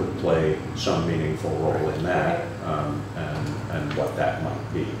constable could play some meaningful role in that, and what that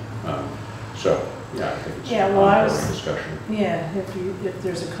might be. So, yeah, I think it's an ongoing discussion. Yeah, if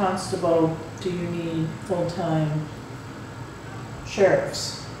there's a constable, do you need full-time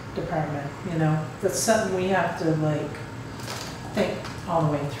sheriff's department, That's something we have to think all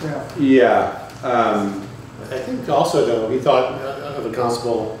the way through. Yeah. I think also though, we thought of a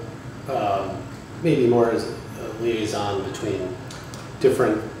constable maybe more as a liaison between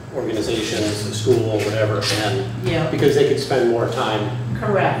different organizations, the school, whatever, and because they could spend more time.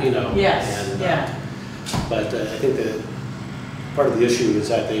 Correct. Yes. And, but I think that part of the issue is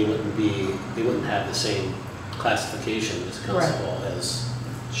that they wouldn't have the same classification as constable as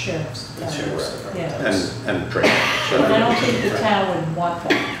sheriff's. Sheriff's. And training. So I don't think the town would want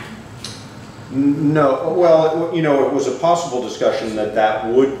that. No, well, it was a possible discussion that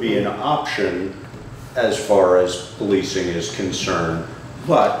would be an option as far as policing is concerned,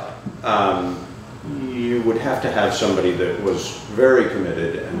 but you would have to have somebody that was very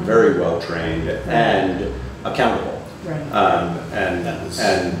committed and very well trained and accountable. Right.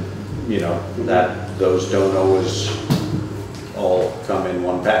 Those don't always all come in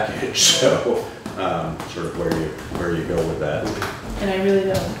one package. So sort of where you go with that. And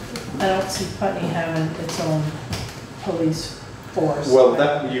I don't see Putney having its own police force. Well,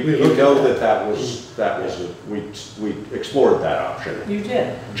 we explored that option. You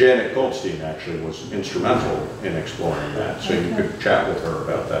did? Janet Goldstein actually was instrumental in exploring that, so you could chat with her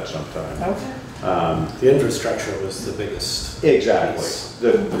about that sometime. Okay. The infrastructure was the biggest Exactly. piece,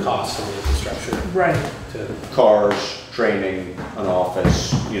 the cost of the infrastructure. Right. Cars, training, an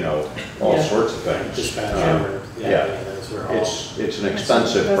office, all sorts of things. Dispatcher, it's an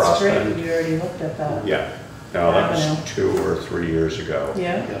expensive That's prospect. great, you already looked at that. Yeah. No, that Avenue. was 2 or 3 years ago.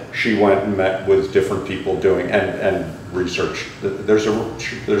 Yeah? She went and met with different people doing, and researched, there's a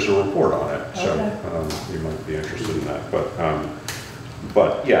report on it, so you might be interested in that.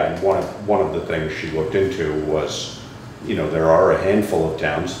 But yeah, one of the things she looked into was, you know, there are a handful of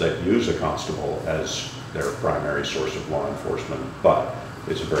towns that use a constable as their primary source of law enforcement, but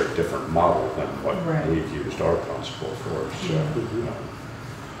it's a very different model than what we've used our constable for. So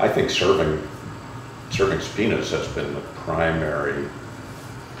I think serving subpoenas has been the primary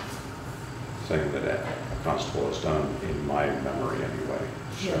thing that a constable has done in my memory anyway.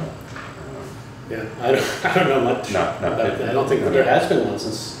 So, yeah, I don't know much about that. I don't think there has been one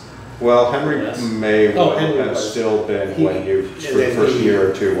since. Well, Henry may Henry have was. still been when you, for the first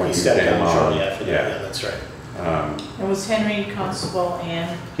year or two when you stepped came down on. shortly after that. Yeah, that's right. And was Henry constable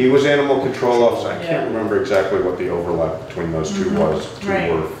and? He was animal control officer. I Yeah. can't remember exactly what the overlap between those two was,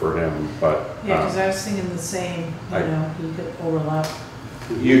 Right. were for him, but. Yeah, because I was thinking the same, you know, he could overlap.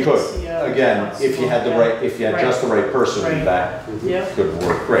 You could, Yeah, again, if you had the right, if you had just the right person, Right. that Yep. could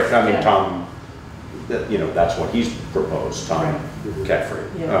work great. I mean, Yeah. Tom, you know, that's what he's proposed, Tom Right. Caffrey.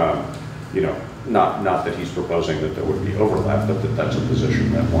 Yeah. You know, not that he's proposing that there would be overlap, but that that's a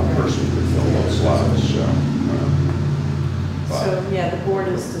position that one person could fill those slots, so. So, yeah, the board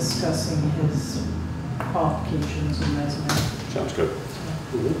is discussing his qualifications and resume. Sounds good.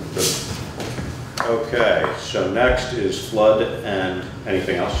 Good. Okay, so next is flood and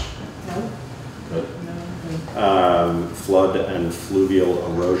anything else? No? Good. No. Flood and fluvial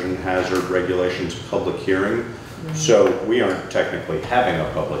erosion hazard regulations public hearing. So we aren't technically having a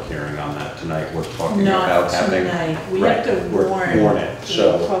public hearing on that tonight. We're talking about Not having. tonight. We right, have to we're warn it. the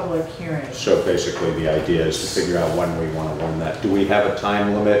So, public hearing. so basically the idea is to figure out when we want to warn that. Do we have a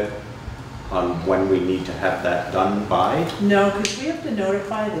time limit on when we need to have that done by? No, because we have to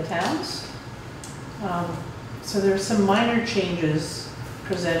notify the towns. So there's some minor changes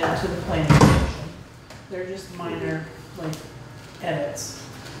presented to the planning commission. They're just minor, like, edits.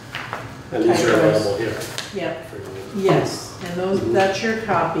 And these are available here. Yep, yes, and that's your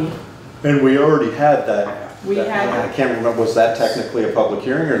copy. And we already had that. We had- I can't remember, was that technically a public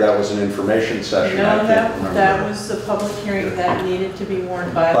hearing or that was an information session? I No, can't that remember. was the public heering that needed to be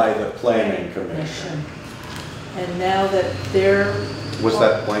warned by By the planning commission. And now that they're, Was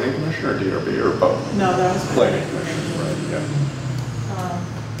that planning commission or DRB or both? no, that was Planning planning commission, commission. right, yeah.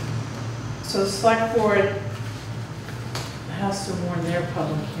 So the select board has to warn their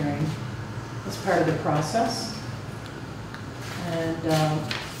public hearing as part of the process. And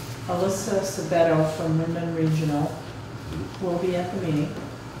Alyssa Sabetto from Windham Regional will be at the meeting.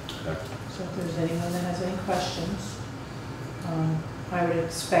 Okay. So if there's anyone that has any questions, I would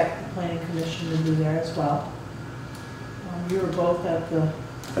expect the planning commission to be there as well. You were both at the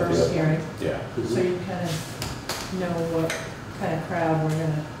first other- hearing, Yeah. so you kind of know what kind of crowd we're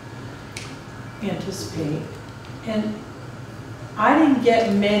gonna anticipate. And I didn't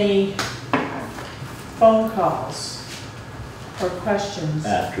get many phone calls or questions.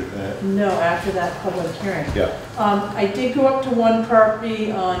 After that? No, after that public hearing. Yeah. I did go up to one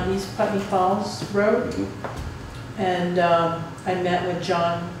property on East Putney Falls Road, and I met with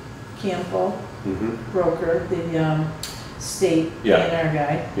John Kimball, broker, the state A&R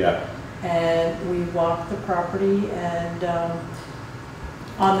guy. Yeah. And we walked the property, and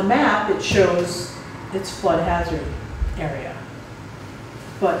on the map, it shows it's flood hazard area.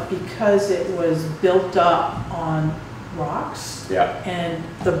 But because it was built up on rocks, Yeah. and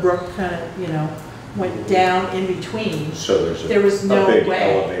the brook kind of, you know, went down in between, So there was no a big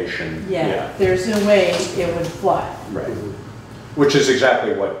way. elevation. Yeah, there's no way it would flood. Right. Which is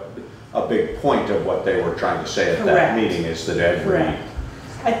exactly what, a big point of what they were trying to say at that Correct. meeting is that every. Correct.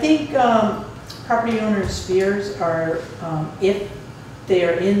 I think property owners' fears are if they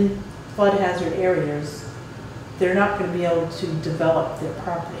are in flood hazard areas, they're not going to be able to develop their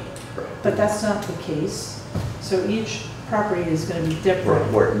property. Right. But that's not the case. So each property is going to be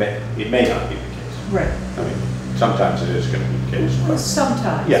different. Where it may not be the case. Right. I mean, sometimes it is going to be the case, Well, but.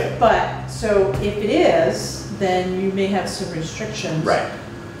 sometimes. Yeah. But, so if it is, then you may have some restrictions. Right.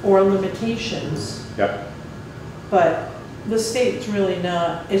 Or limitations. Yep. But the state's really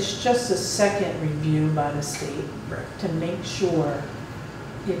not, it's just a second review by the state. Right. To make sure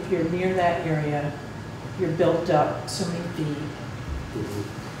if you're near that area, you're built up so many feet.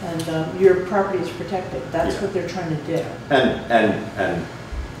 And your property is protected. That's Yeah. what they're trying to do. And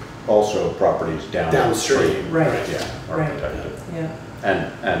also properties downstream. Right. Yeah, are Right. protected. Yeah.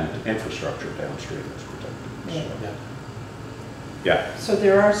 And infrastructure downstream is protected. Yeah. So, yeah. So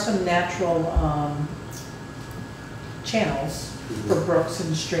there are some natural channels for brooks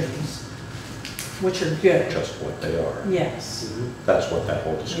and streams. which are good. just what they are. Yes. That's what that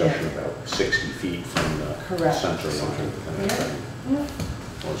whole discussion Yeah. about 60 feet from the Correct. center line Yeah.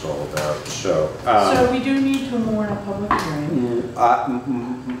 Yeah. was all about. So, So we do need to warn a public hearing.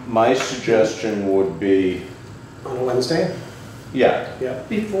 my suggestion would be, On a Wednesday? yeah, Yeah.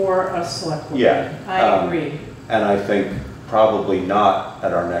 Before a select board Yeah, meeting. I agree. and I think probably not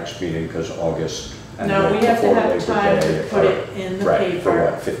at our next meeting because August and No, right we have to before have Labor time Day to put are- it in the right, for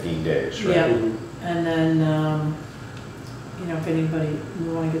paper. what, 15 days, right? Yeah, Mhm. and then, you know, if anybody, we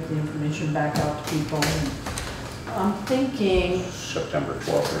want to get the information back out to people. And I'm thinking, September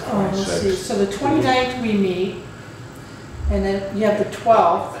 12th or oh, let's see, 26th. so the 29th we meet, and then you have the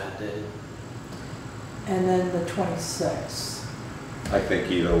 12th, Bad day. and then the 26th. I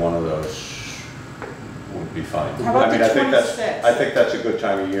think either one of those would be fine. How about I mean, the I think 26th? that's a good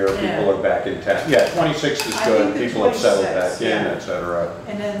time of year. Yeah. People are back in town. Yeah, 26th is I good. think the People have settled 26th, back in, yeah. et cetera.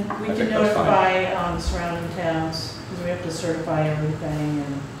 And then we I can think that's fine. notify surrounding towns, because we have to certify everything,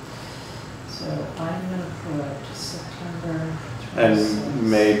 and so I'm gonna put September 26th. And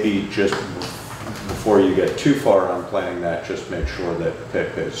maybe just before you get too far on planning that, just make sure that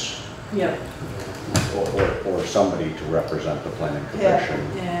Pip is, Yep, or somebody to represent the planning yeah,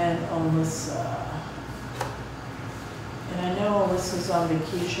 commission. and Alyssa. And I know Alyssa's on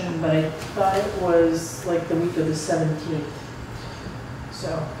vacation, but I thought it was like the week of the 17th.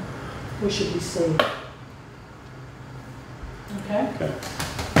 So we should be safe. Okay? Okay,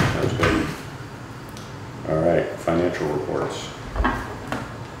 sounds good. All right, financial reports.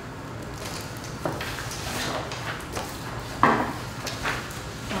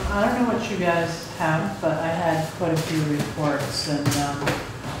 I don't know what you guys have, but I had quite a few reports, and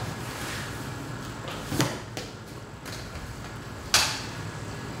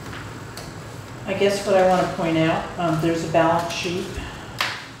I guess what I want to point out, there's a balance sheet,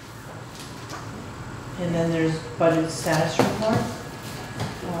 and then there's budget status report.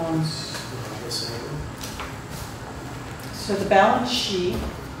 The same. So the balance sheet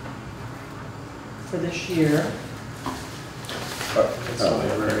for this year, It's all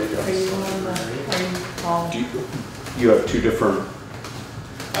library. are you on the, are you all? You have two different,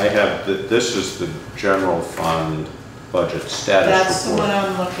 I have, this is the general fund budget status That's the report. one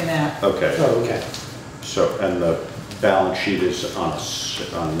I'm looking at. Okay, Oh, okay. so, and the balance sheet is on,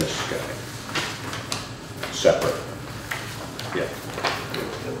 on this guy. Separate. Yeah.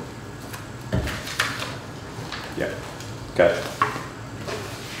 Yeah, okay.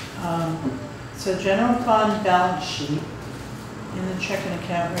 So general fund balance sheet, in the checking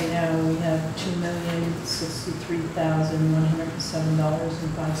account right now, we have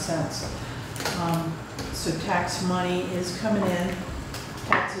 $2,063,107.05. So tax money is coming in.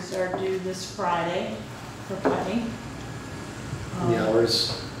 Taxes are due this Friday for Putney. And the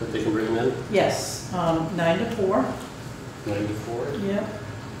hours that they can bring them in? Yes, 9 to 4. 9 to 4? Yep.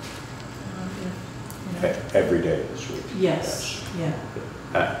 Every day this week. Yes, yeah.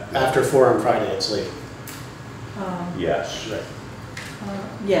 After 4 on Friday, it's late. Yes. Right.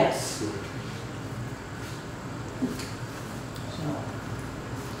 Yes. So,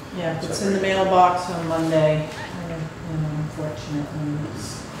 yeah, if it's in the mailbox on Monday, unfortunately,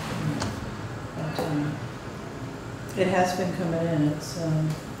 it's, but, it has been coming in, it's,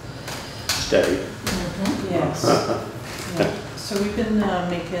 Steady. yes. Yeah. So we've been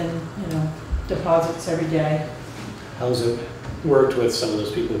making, deposits every day. How's it worked with some of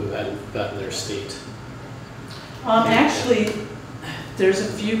those people who hadn't gotten their state? Actually, there's a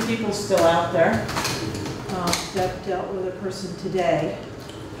few people still out there. That dealt with a person today.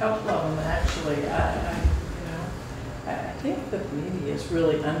 Oh, well, actually, I think the media is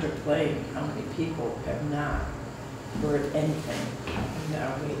really underplaying how many people have not heard anything.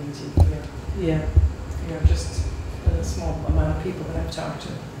 Now waiting to hear. Yeah. Just a small amount of people that I've talked to.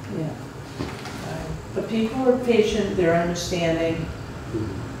 Yeah. But people are patient, they're understanding,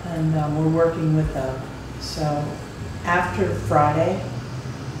 and we're working with them. So after Friday,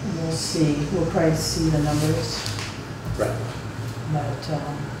 we'll probably see the numbers. Right. But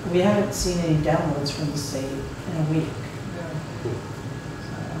we haven't seen any downloads from the state in a week. So,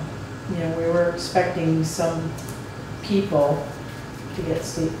 we were expecting some people to get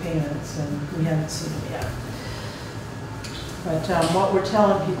state payments, and we haven't seen it yet. But what we're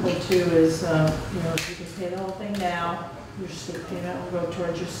telling people too is, if you can pay the whole thing now, your state payment will go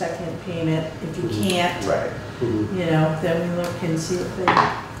towards your second payment. If you can't, Right. then we look and see what they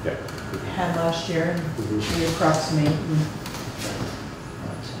Yeah. had last year and we approximate.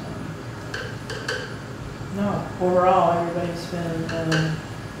 But, no, overall, everybody's been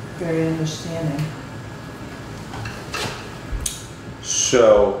very understanding.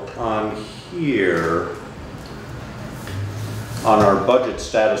 So on here, on our budget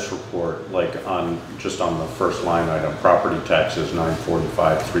status report, like just on the first line item, property taxes,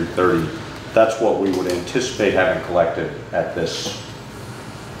 945, 330, that's what we would anticipate having collected at this,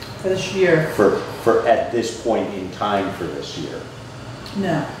 For this year. for at this point in time for this year.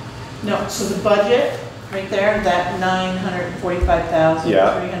 No, no, so the budget, right there, that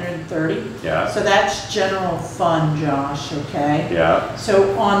 945,330. Yeah, So that's general fund, Josh, okay? yeah.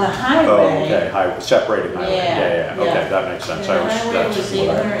 So on the Oh, highway. okay, separating highway, Yeah, yeah, okay, yeah. that makes sense. The highway was That's what threw me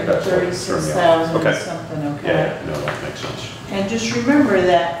off. 836,000 Okay. something, Yeah, okay? yeah, no, that makes sense. And just remember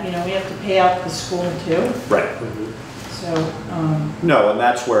that, you know, we have to pay out the school too, Right. so, No, and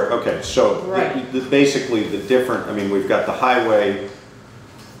that's where, okay, so Right. basically the different, I mean, we've got the highway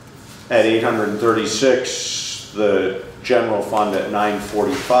at 836, the general fund at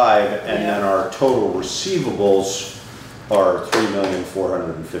 945, and then our total receivables are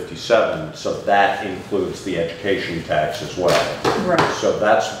 3,457,000, so that includes the education tax as well. right, So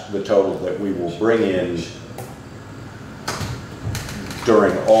that's the total that we will bring in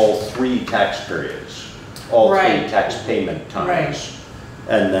during all 3 tax periods, all 3 Right. tax payment times. Right.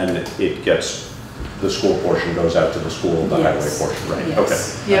 And then it gets, the school portion goes out to the school, the highway Yes. portion, right? Yes. Okay.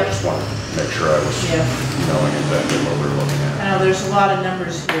 Yep. I just wanted to make sure I was yeah. knowing exactly what we were looking I at. know, there's a lot of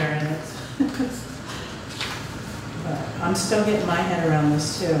numbers here and it's, but I'm still getting my head around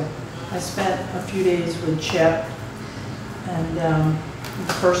this too. I spent a few days with Chip and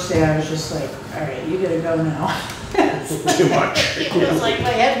the first day I was just like, all right, you gotta go now. Too much. It was like, my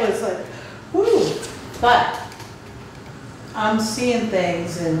head was like, whoo, but I'm seeing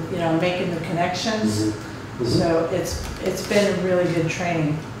things and, you know, making the connections. So it's been a really good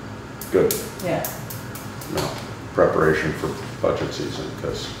training, Good. yeah. No, preparation for budget season,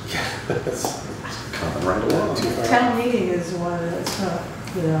 because it's coming right along. Town meeting is one that's not,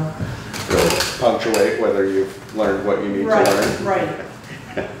 you know. It'll punctuate whether you've learned what you need to learn. Right.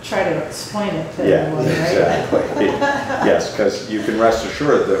 Try to explain it to Yeah, everyone, right? exactly. Yes, because you can rest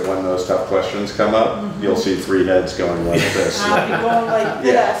assured that when those tough questions come up, you'll see 3 heads going like this. I'll be going like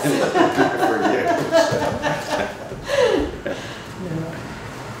Yeah. this. For you.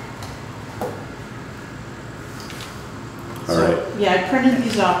 So, All right. yeah, I printed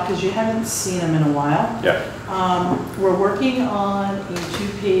these off because you haven't seen them in a while. Yeah. We're working on a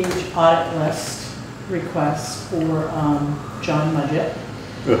 2-page audit list request for John Mudgett.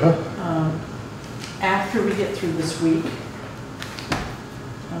 After we get through this week,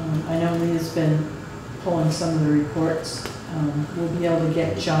 I know Leah's been pulling some of the reports. We'll be able to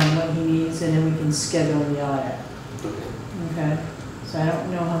get John what he needs and then we can schedule the audit. Okay? So I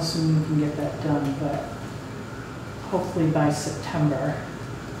don't know how soon we can get that done, but hopefully by September.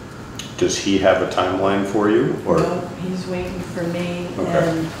 Does he have a timeline for you, or? No, he's waiting for me Okay.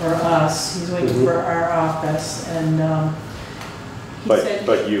 and for us. He's waiting for our office and he said.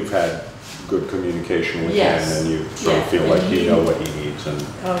 But you've had good communication with him Yes. and you sort of Yeah, feel and like you he- know what he needs and,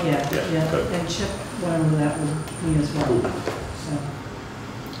 Oh, yeah, Yeah, yeah. good. And Chip went over that with me as well.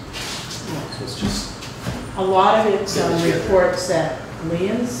 So it's just, So a lot of it's reports that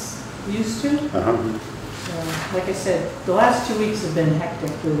Leah's used to. uh-huh, So, like I said, the last 2 weeks have been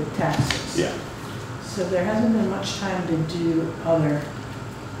hectic with taxes. yeah. So there hasn't been much time to do other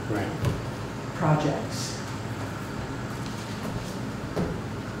right. projects.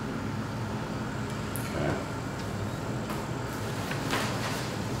 Okay.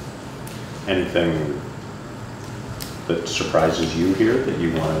 Anything that surprises you here that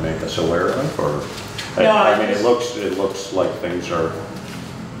you want to make us aware of, or? No, I I mean, just- it looks like things are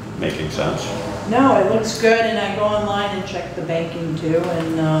making sense. No, it looks good, and I go online and check the banking too,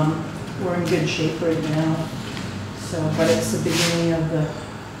 and we're in good shape right now. So, but it's the beginning of the,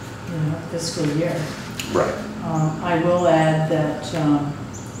 fiscal year. Right. I will add that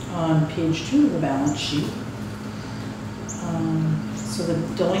on page 2 of the balance sheet, so the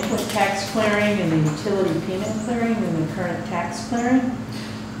delinquent tax clearing and the utility payment clearing and the current tax clearing.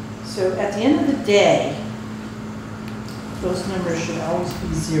 So at the end of the day, those numbers should always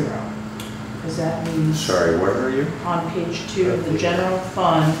be 0. Because that means Sorry, where are you? on page 2 of the general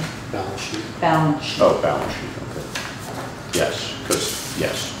fund Balance sheet. balance sheet. Oh, balance sheet, okay. Yes, because,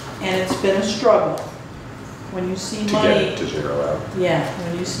 yes, And it's been a struggle. When you see to get money, it to 0 out. yeah,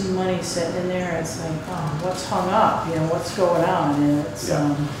 when you see money sitting in there, it's like, oh, what's hung up, what's going on? And it's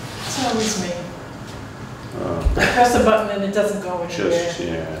always me. I press a button and it doesn't go anywhere. Just,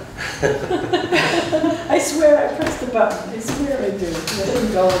 yeah. I swear I pressed the button, I swear I do. It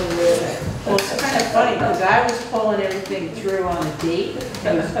doesn't go anywhere. Well, it's kind of funny, because I was pulling everything through on a date,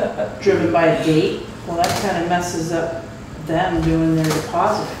 I was driven by a date. Well, that kind of messes up them doing their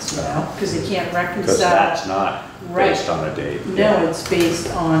deposits, you know, because they can't reconcile. Because that's not Right. based on a date. No, it's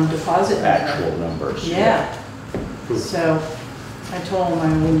based on deposit number. Actual numbers. Yeah. So I told him I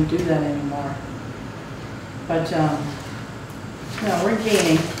wouldn't do that anymore. But, no, we're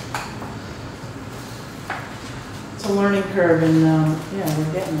gaining. It's a learning curve and, yeah,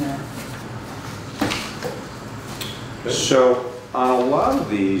 we're getting there. So on a lot of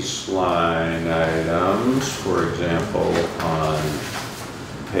these line items, for example, on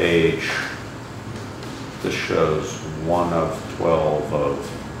page, this shows 1 of 12 of,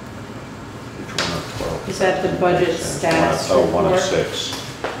 which 1 of 12? Is that the budget status Oh, 1 of report?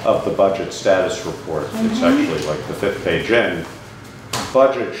 6 of the budget status report. It's actually like the 5th page in.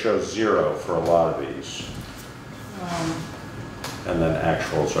 Budget shows 0 for a lot of these. And then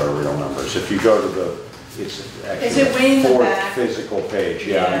actuals are real numbers. If you go to the, it's Is actually it way in the the 4th back? physical page.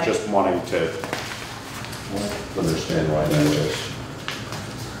 Yeah, Yeah. I'm just wanting to understand why that is.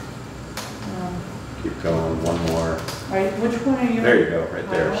 Keep going, one more. Right, which one are you? There you go, right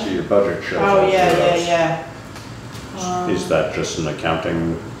there. See, your budget shows Oh, all yeah, zeros. yeah. Is that just an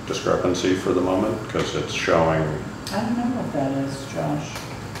accounting discrepancy for the moment? Because it's showing, I don't know what that is, Josh.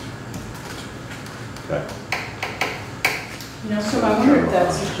 okay. You know, so I wonder if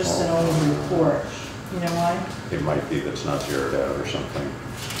that's just an old report. You know why? It might be that's not zeroed out or something.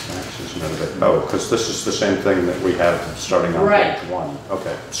 Taxes, no, oh, because this is the same thing that we have starting on Right. page 1.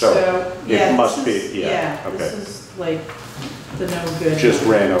 Okay, so yeah, it must this be, is- yeah, This okay. is like the no good. Just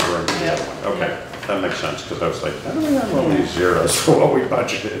ran over into the Yep, other one. Okay, yep. that makes sense, because I was like, how do we have all these zeros for what we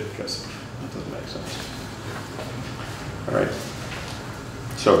budgeted? Because that doesn't make sense. All right.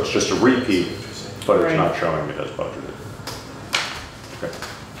 So it's just a repeat, but it's Right. not showing it as budgeted. Okay.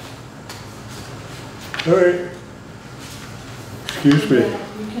 All right. Excuse me. Yeah,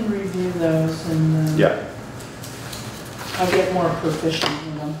 you can review those and Yeah. I'll get more proficient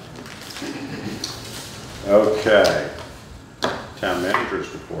in them. Okay. Town manager's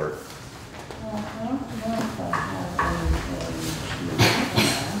report. I don't know if I have anything.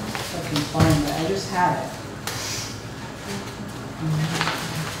 If I can find it, I just had it.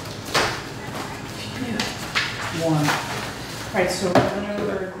 One. All right, so we're going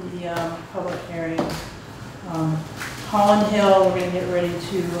over the public hearing. Holland Hill, we're gonna get ready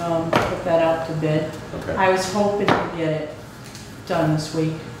to put that out to bid. Okay. I was hoping to get it done this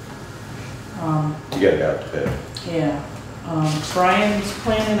week. To get it out to bid. Yeah. Brian's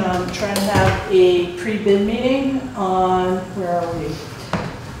planning on trying to have a pre-bid meeting on, where are we?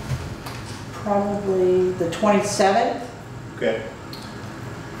 Probably the 27th Okay.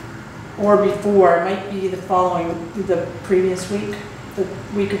 or before. It might be the previous week, the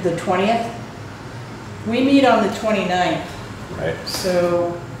week of the 20th. We meet on the 29th, Right.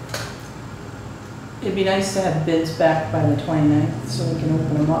 so it'd be nice to have bids back by the 29th so we can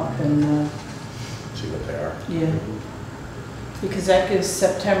open them up and, See what they are. yeah. Because that gives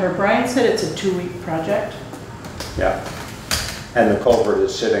September, Brian said it's a 2-week project. Yeah. And the culvert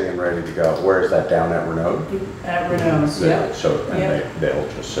is sitting and ready to go. Where is that, down at Renaud? At Renault's, yeah, So, and Yeah. they'll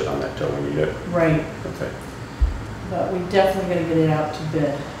just sit on it till we need it. right. Okay. But we definitely gotta get it out to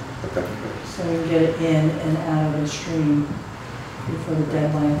bid, Okay. so we can get it in and out of the stream before the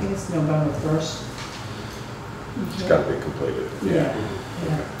deadline. I think it's November 1st. It's got to be completed. Yeah.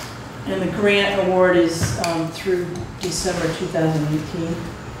 And the grant award is through December 2018.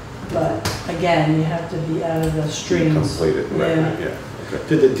 But again, you have to be out of the streams. Completed, right, Yeah. yeah. Okay.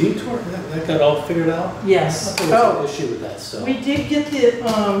 Did the detour, that got all figured out? Yes. I thought there was an issue with that, so. We did get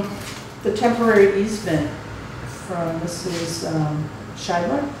the temporary easement from Mrs.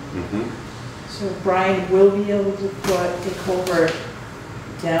 Scheidler. Mhm. So Brian will be able to put the culvert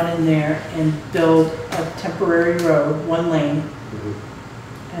down in there and build a temporary road, 1 lane. Mhm.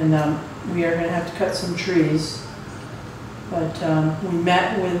 And we are gonna have to cut some trees. But we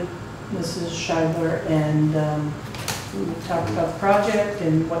met with Mrs. Scheidler and we talked about the project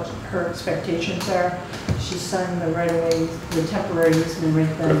and what her expectations are. She signed the right-of-way, the temporary easement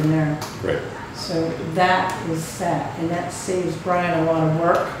right then and there. Great. So that is set, and that saves Brian a lot of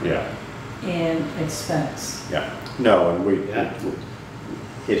work Yeah, and expense. yeah. No, and Yeah.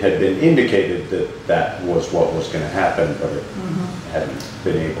 it had been indicated that that was what was going to happen, but it hadn't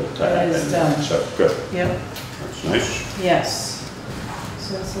been able to It happen. is done. So, good. Yep, That's nice. yes.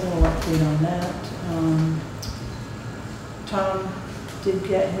 So that's a little update on that. Tom did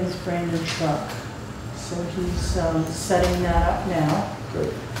get his brand new truck, so he's setting that up now.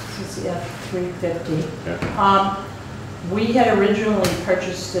 Good. It's the F-350. Yeah. We had originally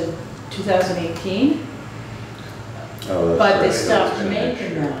purchased it 2018, Oh, that's but they right. stopped That's in making next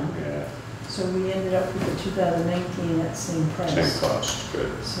year. them. Yeah. So we ended up with the 2019 at same price. Same cost,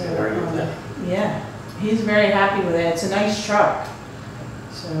 good. So, Very good with that. yeah, he's very happy with it. It's a nice truck.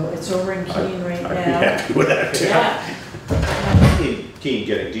 So it's over in Keene right I'd be now. happy with that too. Yeah. Keen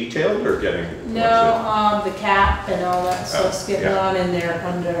getting detailed or getting? No, the cap and all that stuff's getting yeah. on in there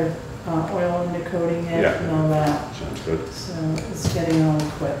under oil undercoating it Yeah. and all that. Sounds good. So it's getting all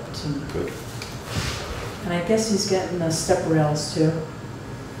equipped. Good. And I guess he's getting the step rails too.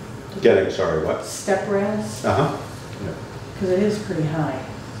 Getting, sorry, what? Step rails, Uh-huh. because it is pretty high.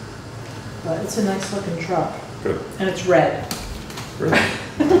 But it's a nice looking truck. Good. And it's red. Really?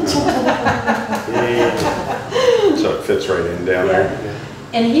 So it fits right in down there? Yeah.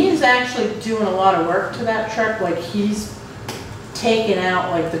 And he's actually doing a lot of work to that truck, like he's taking out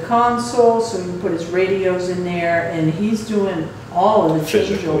like the console so he can put his radios in there, and he's doing all of the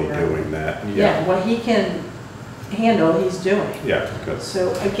Physically changeover. doing that, Yeah, what he can handle, he's doing. Yeah, good.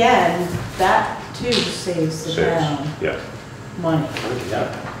 So again, that too saves the town Yeah, money.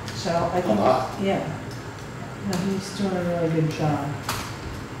 Yeah. So I think, lot. yeah, no, he's doing a really good job.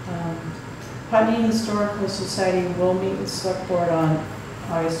 Putney Historical Society will meet with Select Board on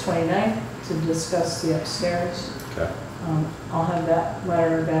August 29th to discuss the upstairs. okay, I'll have that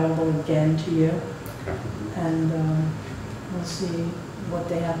letter available again to you, okay. and we'll see what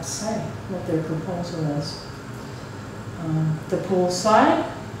they have to say, what their proposal is. The pool side,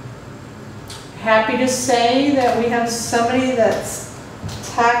 happy to say that we have somebody that's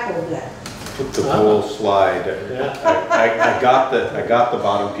tackled it. The pool slide, I got the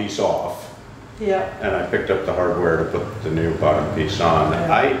bottom piece off, Yeah. and I picked up the hardware to put the new bottom piece on.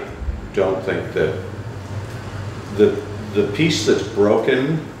 Yeah. I don't think that the piece that's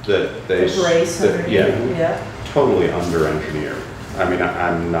broken, that they... The brace that- underneath, yeah. Totally under-engineered. I mean,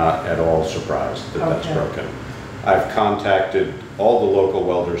 I'm not at all surprised that that's Okay. broken. I've contacted all the local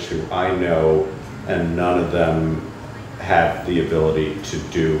welders who I know, and none of them have the ability to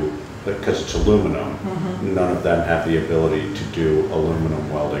do, because it's aluminum, none of them have the ability to do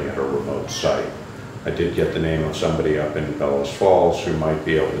aluminum welding at a remote site. I did get the name of somebody up in Bellows Falls who might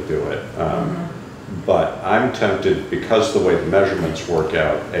be able to do it. But I'm tempted, because the way the measurements work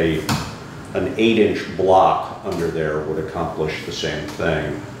out, an 8-inch block under there would accomplish the same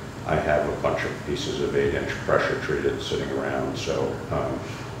thing. I have a bunch of pieces of 8-inch pressure treated sitting around, so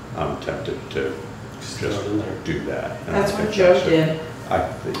I'm tempted to just do that. And That's I what think Joe that's it.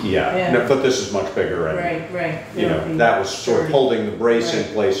 did. Yeah, Yeah. no, but this is much bigger, and Right. you know, that was sort of holding the brace in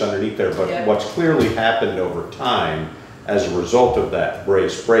place underneath there, but Yeah. what's clearly happened over time as a result of that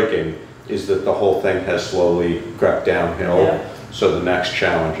brace breaking is that the whole thing has slowly crept downhill. Yeah. So the next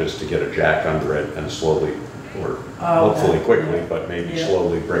challenge is to get a jack under it and slowly, or hopefully okay. quickly, Yeah. but maybe Yeah.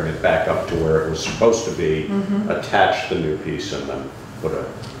 slowly bring it back up to where it was supposed to be, attach the new piece, and then put a,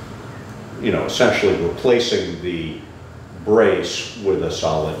 you know, essentially replacing the brace with a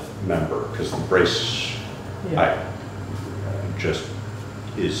solid member, because the brace, Yeah.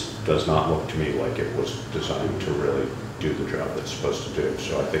 does not look to me like it was designed to really do the job it's supposed to do.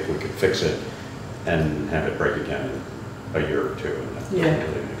 So I think we could fix it and have it break again in a year or two, and that Yeah. doesn't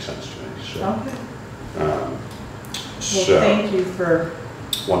really make sense to me. So, Okay. Well, so thank you for.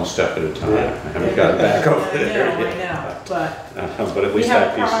 one step at a time. I haven't gotten back over there I yet. know, but But at we least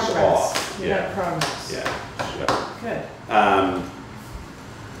have that piece is progress. off. We have progress. Yeah, so. Good.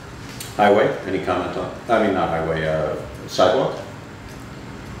 Highway, any comment on, I mean, not highway, sidewalk?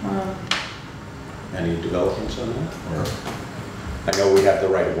 Um, Any developments on that? Or, I know we have the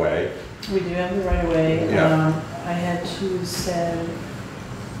right of way. We do have the right of way. Yeah. I had to send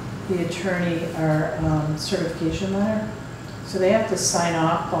the attorney our certification letter. So they have to sign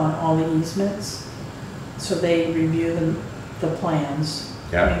off on all the easements. So they review the plans.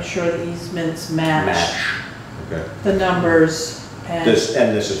 Yeah. Make sure the easements match Okay. the numbers. And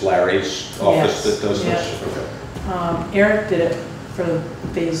This is Larry's office Yes, that does this? yeah. Okay. Eric did it for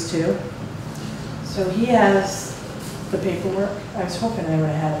phase 2. So he has the paperwork. I was hoping I would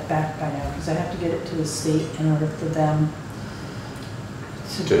have had it back by now, because I have to get it to the state in order for them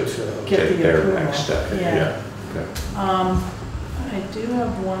to To get take the their approval. next step. Yeah. Okay. I do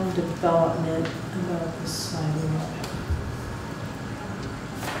have one development about the sidewalk.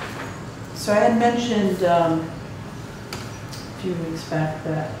 So I had mentioned a few weeks back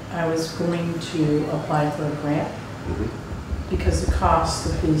that I was going to apply for a grant Mhm. because the cost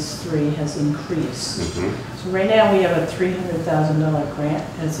of phase 3 has increased. Mhm. So right now we have a $300,000 grant,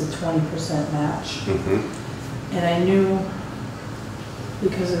 and it's a 20% match. Mhm. And I knew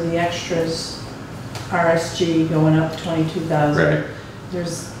because of the extras, RSG going up 22,000. Right.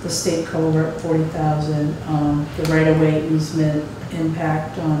 There's the state culvert 40,000, the right-of-way easement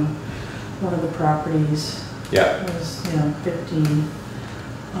impact on one of the properties. Yeah. Was, 15.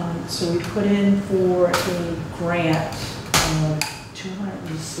 So we put in for a grant of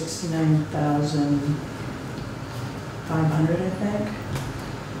 $269,500, I think.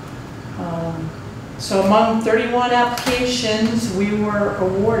 So among 31 applications, we were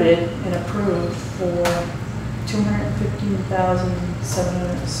awarded and approved for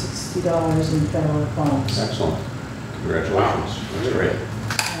 $215,760 in federal funds. Excellent. Congratulations. That's great.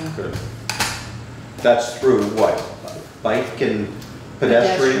 Good. That's through what? Bike and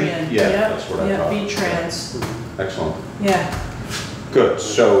pedestrian? Yeah, Yep. that's what I Yeah, thought. V-Trans. Excellent. Yeah. Good.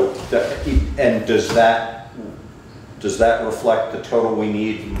 So, and does that reflect the total we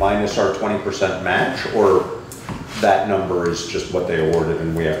need minus our 20% match, or that number is just what they awarded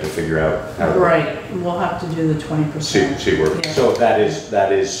and we have to figure out how to? Right, we'll have to do the 20%. See where, Yeah. so that is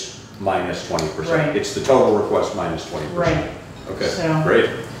minus 20%. Right. It's the total request minus 20%. Right. Okay, So- great,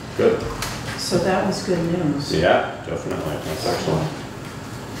 good. So that was good news. Yeah, definitely, that's excellent.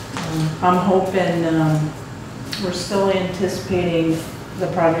 I'm hoping, we're still anticipating the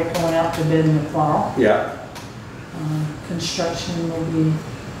project going out to bid in the fall. Yeah, Construction will be,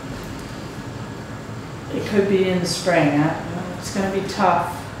 it could be in the spring. It's gonna be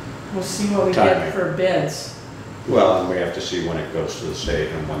tough. We'll see what we Timing. get for bids. well, and we have to see when it goes to the state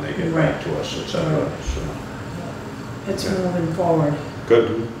and when they get back to us, et cetera, Right. so. It's Yeah. moving forward, Good.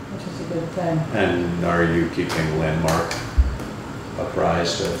 which is a good thing. And are you keeping Landmark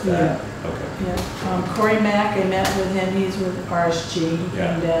apprised of that? Okay. Yeah, Corey Mack, I met with him, he's with RSG, he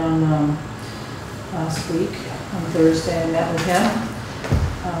Yeah. came down last week, on Thursday, I met with him.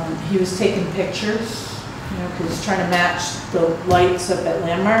 He was taking pictures, because he's trying to match the lights up at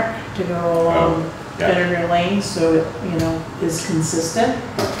Landmark to go along yeah. Benner Lane, so it, is consistent.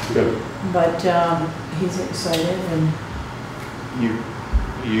 Good. But he's excited, and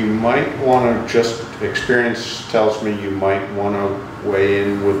You might want to just, experience tells me you might want to weigh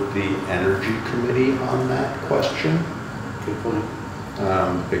in with the Energy Committee on that question. Good point.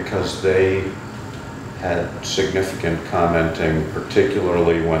 Because they had significant commenting,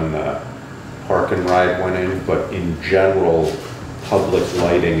 particularly when the park and ride went in, but in general, public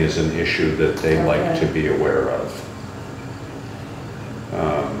lighting is an issue that they like to be aware of.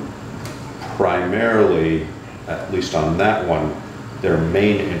 Primarily, at least on that one, their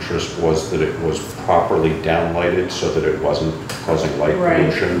main interest was that it was properly downlighted so that it wasn't causing light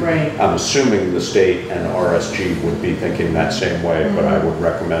pollution. Right. I'm assuming the state and RSG would be thinking that same way, but I would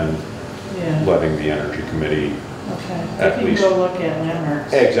recommend yeah, letting the Energy Committee, okay. at You least- can go look at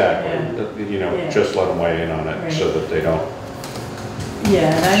Landmarks. exactly, Yeah. just let them weigh in on it Right. so that they don't,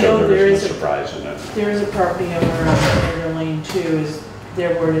 Yeah, and I so know there there is isn't a surprise in it. There is a property owner on Benner Lane too, is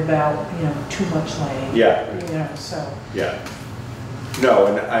they're worried about, too much lighting. Yeah, So yeah. No,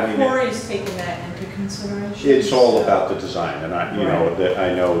 and I mean, Corey's taking that into consideration. it's all so- about the design, and I know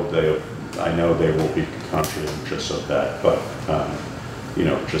they will be conscientious of that, but,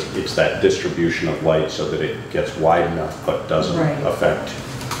 just, it's that distribution of light so that it gets wide enough, but doesn't Right. affect,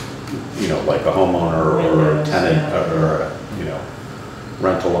 like a homeowner or a Windows, tenant, yeah. or a,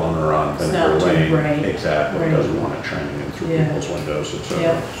 rental owner on It's Vinegar not too Lane. bright. Exactly, Right. doesn't want it shining in through Yeah. people's windows, et cetera.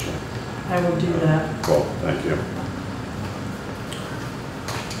 Yep. So, I will do that. cool, thank you.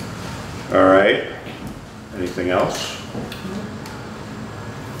 All right, anything else?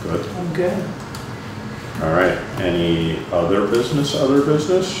 Good. I'm good. All right, any other business, Not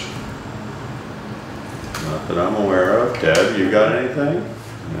that I'm aware of. Deb, you got anything?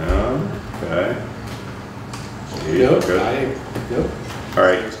 No? Okay. Steve, Nope, good. nope. All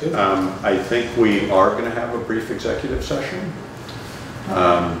right, That's good. I think we are gonna have a brief executive session.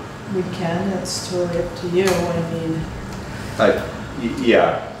 We can, it's totally up to you,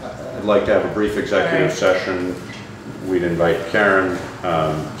 Yeah, I'd like to have a brief executive Right. session. We'd invite Karen,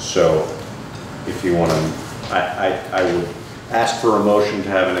 so if you want to, I would ask for a motion to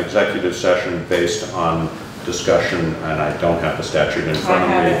have an executive session based on discussion, and I don't have the statute in I front of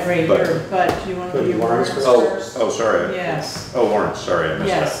me. have it right but- here, but do you want to Put do your warrants warrants first? first? Oh, sorry. Yes, Oh, warrants, sorry, I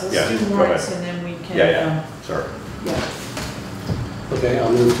missed that. yes, Yeah, let's do go warrants ahead. and then we can. Yeah, sorry. Yeah. Okay,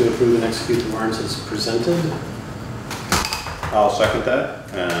 I'll move to approve and execute the warrants as presented. I'll second that,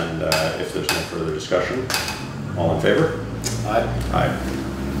 and if there's no further discussion, all in favor? Aye. Aye.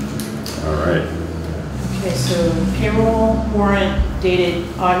 All right. Okay, so payroll warrant dated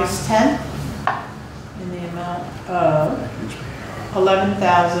August 10th in the amount of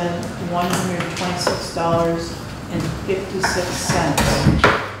 $11,126.56.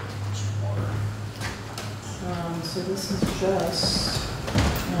 So this is just,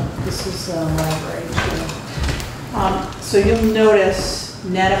 no, this is library too. So you'll notice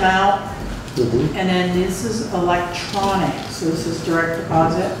net amount And then this is electronic, so this is direct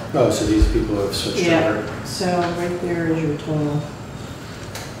deposit. Oh, so these people have switched over. Yeah, so right there is your total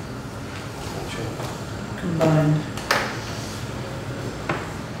combined.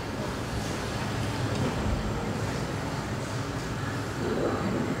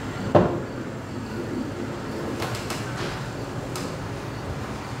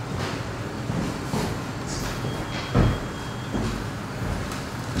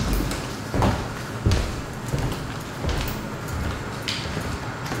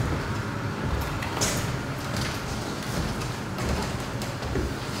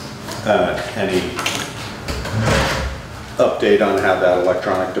 Any update on how that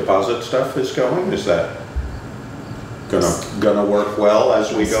electronic deposit stuff is going? Is that gonna work well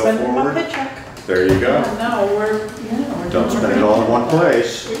as we go Spend it on forward? paycheck. There you go. No, we're Don't doing spend it all in one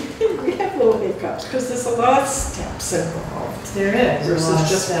place. We have little hiccups because there's a lot of steps involved There is. a lot versus of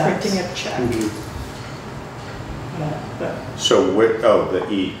just steps. printing a check. So, oh, the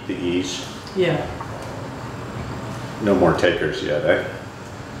E's, Yeah, no more takers yet, eh?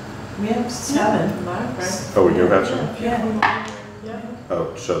 we have 7. Oh, we do have some? Yeah.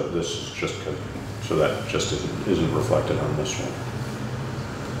 Oh, so this is just, so that just isn't reflected on this one?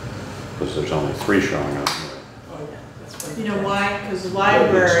 Because there's only 3 showing up here. You know why? Because the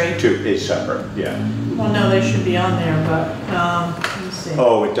library, 2 is separate, yeah. well, no, they should be on there, but, let me see.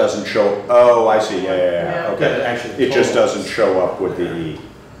 Oh, it doesn't show, oh, I see, yeah, Yeah. okay. Yeah, actually, It just totals. doesn't show up with the E.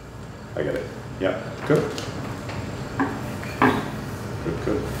 I get it, yeah, good.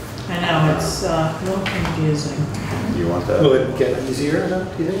 Good. I know, it's a little confusing. You want that? Will it get easier, do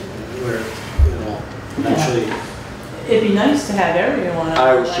you think? Where, you know, actually, It'd be nice to have everyone.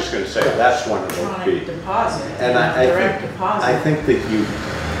 I was just gonna say, that's one it'll Electronic be. deposit, And I direct think, deposit. I think that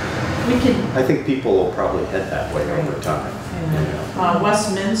We could, I think people will probably head that way over time.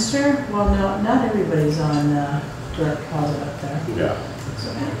 Westminster, well, no, not everybody's on direct deposit up there. Yeah.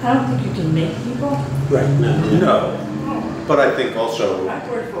 So I don't think you can make people. right, no. No, but I think also I've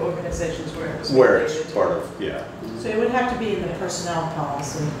worked for organizations where it's part of, yeah, So it would have to be in the personnel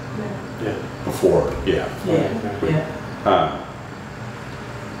policy. Yeah. before, yeah. Yeah.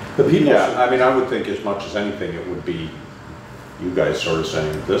 But people Yeah, should, I mean, I would think as much as anything, it would be you guys sort of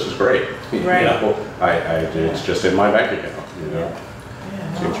saying, this is great. You Right. know, it's just in my bank account, you know,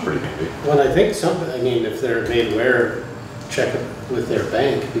 Yeah. seems pretty handy. well, I think I mean, if they're made aware, check it with their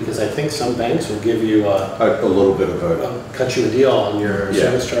bank, because I think some banks will give you A little bit of a, cut you a deal on your Yeah.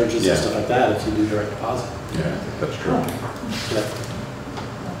 service charges Yeah. and stuff like that if you do direct deposit. yeah, I think that's true. Yeah.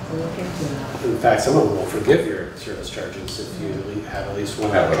 We'll look into that. In fact, some of them will forgive your service charges if you have at least one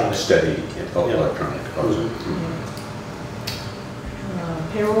Have a electronic. steady electronic deposit.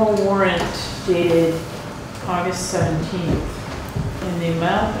 Payroll warrant dated August 17th in the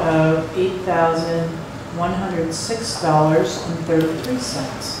amount of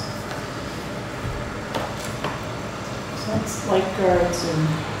 $8,106.33. So that's lifeguards and,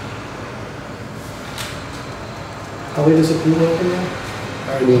 How late does it be open now?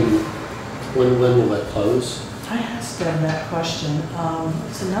 I mean, when will it close? I asked them that question.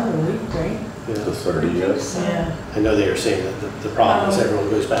 It's another week, right? The Yeah. 30, yes. Yeah. I know they were saying that the problem is everyone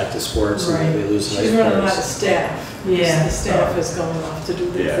goes back to sports and Right. they lose She's running out of lifeguards. staff. Yeah. The staff is going off to do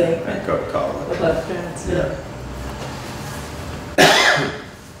their Yeah, thing. and go to college. But that's it. Yeah.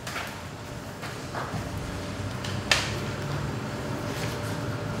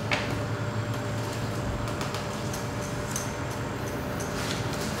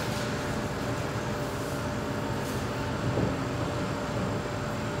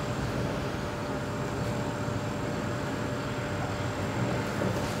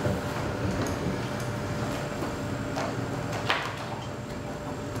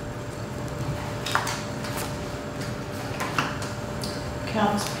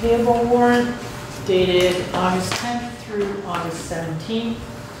 Accounts payable warrant dated August 10th through August 17th.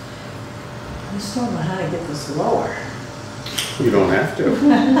 I just don't know how to get this lower. You don't have to.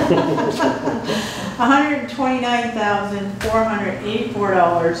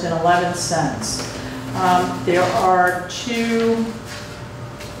 $129,484.11. There are 2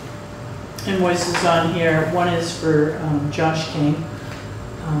 invoices on here. One is for Josh King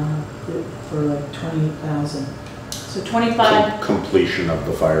for like $28,000. So 25. Completion of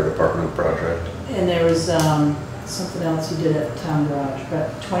the fire department project. And there was something else he did at the town garage,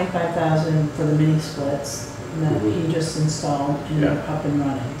 but 25,000 for the mini splits that he just installed and they're up and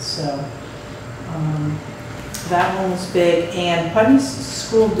running. So that one was big. And Putney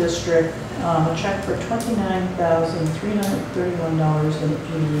School District, a check for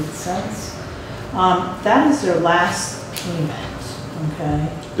 $29,331.88. That is their last payment. okay?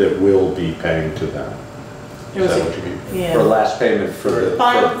 That we'll be paying to them. It Is was that a- what you mean? yeah. For last payment for the.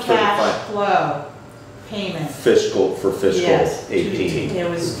 Final for the cash flow payment. Fiscal, for fiscal Yes, 18, It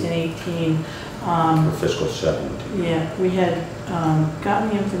was in 18. for fiscal 17. Yeah, we had gotten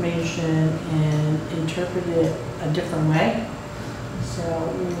the information and interpreted it a different way. So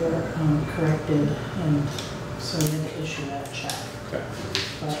we were corrected, and so we had to issue that check. Okay.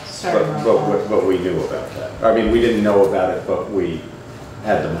 But sorry about that. But we knew about that. I mean, we didn't know about it, but we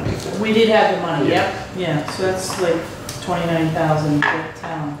had the money for it. We did have the money, Yeah. yep, yeah, so that's like 29,000, the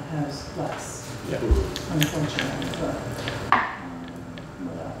town has less, Yeah. unfortunately, but,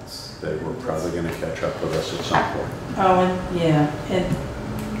 what else? They were probably gonna catch up with us at some point. Oh, and, yeah, and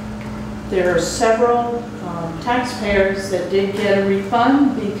there are several taxpayers that did get a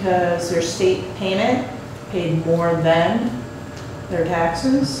refund because their state payment paid more than their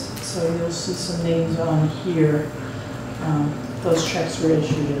taxes, so you'll see some names on here. Those checks were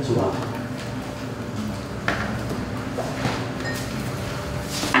issued as well.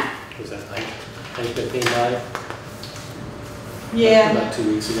 Was that like that came by? Yeah, About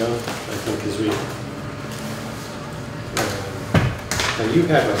 2 weeks ago, I think, as we. Now you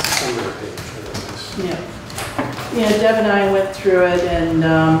have a summary page for this. yeah. Yeah, Deb and I went through it and, you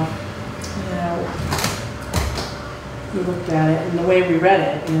know, we looked at it and the way we read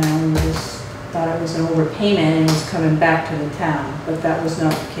it, you know, we just thought it was an overpayment and it was coming back to the town, but that was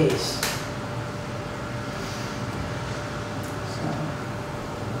not the case. So.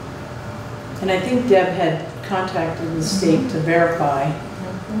 And I think Deb had contacted the state to verify.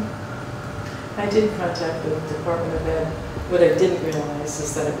 I did contact the Department of Ed. What I didn't realize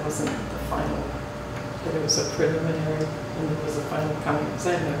is that it wasn't the final, that it was a preliminary and it was a final coming, because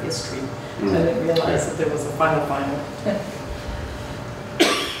I have no history. So I didn't realize that there was a final.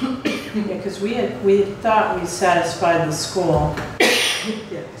 Yeah, because we had thought we satisfied the school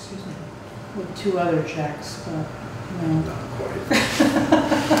Yeah, excuse me. with 2 other checks, but no. Not quite.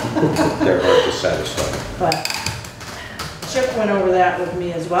 They're hard to satisfy. But Chip went over that with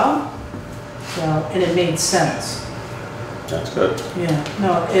me as well, so, and it made sense. That's good. Yeah,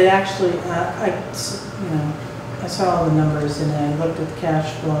 no, it actually, I saw all the numbers and I looked at the cash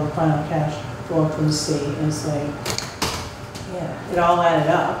flow, the final cash flow from the state, and it's like, yeah, it all added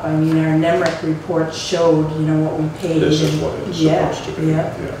up. I mean, our NEMRIC report showed, you know, what we paid. This is and- what it's yeah, supposed to be.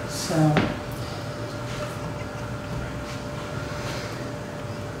 Yeah, Yeah. so.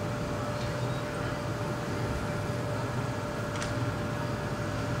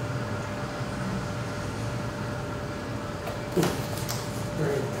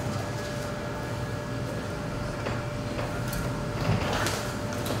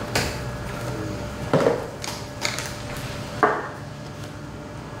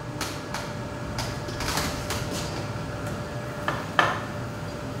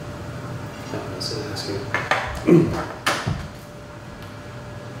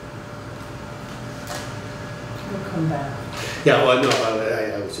 We'll come back. Yeah, well, no,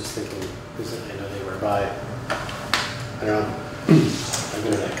 I was just thinking, because I know they were by, I don't know, I've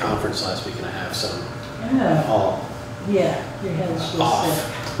been at that conference last week and I have some Yeah, all yeah, your head's just off.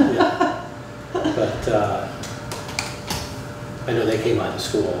 sick. Yeah. But I know they came by the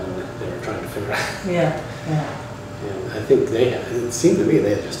school and they were trying to figure out, Yeah, yeah. and I think it seemed to me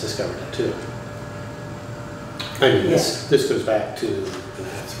they had just discovered it too. I mean, this goes back to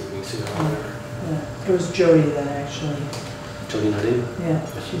 3 weeks ago or whatever. Yeah, it was Jody that actually, Jody not in? yeah,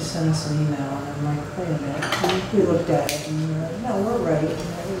 she sent us an email and I'm like, wait a minute. And we looked at it and we were like, no, we're right. And it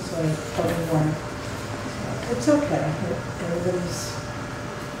was like, oh, we weren't. So it's okay. Everybody's.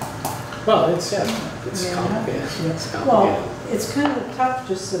 Well, it's, yeah, it's Yeah. complicated. Yeah. It's Well, complicated. it's kind of tough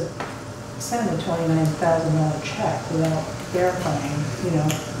just to send a $29,000 check without verifying, you know.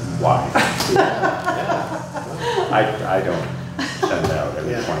 Why? Yeah. I don't send out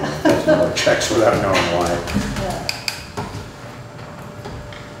any Yeah. $20,000 checks without knowing why. Yeah.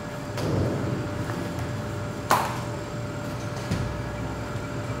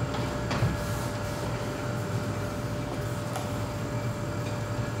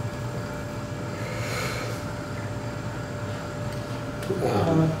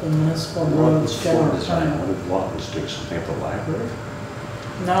 The municipal roads general fund. What was doing something at the library?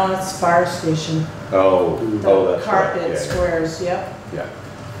 No, it's fire station. Oh, The that's right. carpet Yeah, squares, yep. yeah.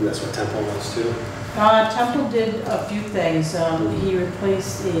 And that's what Temple was too. Temple did a few things. He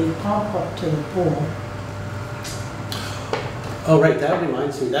replaced a pump up to the pool. Oh, right, that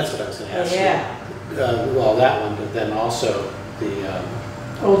reminds me, that's what I was gonna ask you. Yeah. Well, that one, but then also the,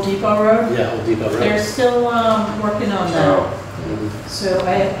 Old Depot Road? yeah, Old Depot Road. They're still working on that. Oh, Mhm. So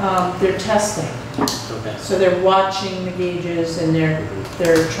they're testing. Okay. So they're watching the gauges and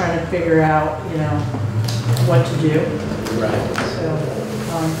they're trying to figure out, you know, what to do. Right. So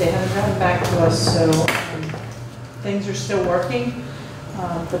they haven't gotten back to us, so things are still working.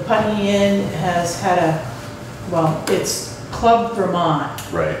 The Putney Inn has had it's Club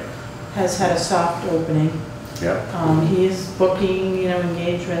Vermont Right. has had a soft opening. Yeah. He is booking, you know,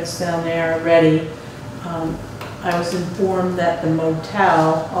 engagements down there already. I was informed that the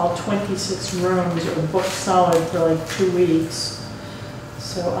motel, all 26 rooms are booked solid for like 2 weeks.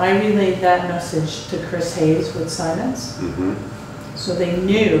 So I relayed that message to Chris Hayes with Simons. Mm-hmm. So they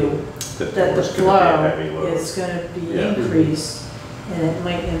knew that the flow is going to be increased and it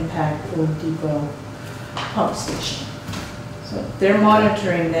might impact Old Depot pump station. So they're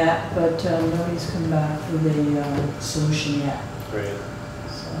monitoring that, but nobody's come back with a solution yet. Right.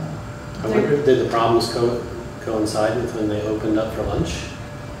 So, I wonder, did the problems coincide with when they opened up for lunch?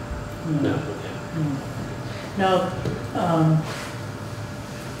 No. No.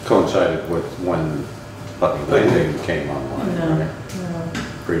 Coincided with when Putney Landing came online, No. right? No.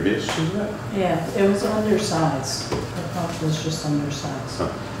 Previous to that? Yeah, it was undersized. The pump was just undersized. Huh.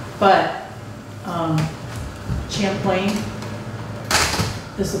 But Champlain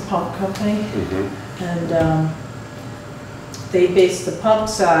is the pump company, Mm-hmm. and they based the pump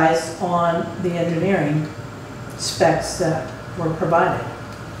size on the engineering specs that were provided.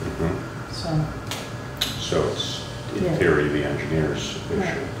 Mm-hmm. So, So it's, in Yeah. theory, the engineer's issue.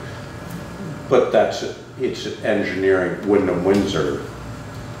 Right. But it's an engineering, Windham Windsor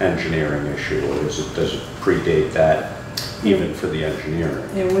engineering issue, or does it predate that even for the engineering?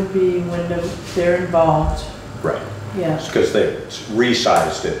 it would be Windham, they're involved, Right. yeah. It's because they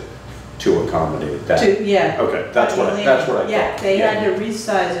resized it to accommodate that. Yeah. Okay, that's what I thought. Yeah, they had to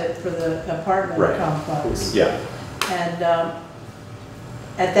resize it for the apartment Right. complex. Yeah, And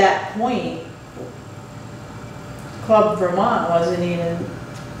at that point, Club Vermont wasn't even,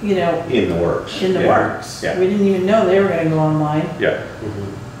 you know, in the works. in the Yeah. works. Yeah. We didn't even know they were gonna go online. Yeah,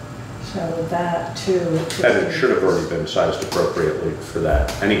 So with that too. and it should have already been sized appropriately for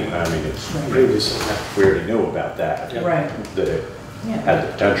that anyway. I mean, Previously, we already knew about that. Yeah. Right, That it yeah, had the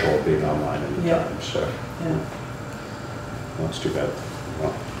potential of being online at the Yeah. time, so. yeah. Well, that's too bad.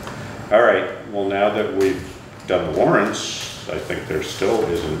 Well, all right, well, now that we've done the warrants, I think there still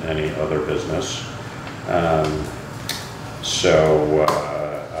isn't any other business. So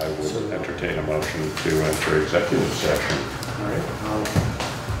I would entertain a motion to enter executive session. all right.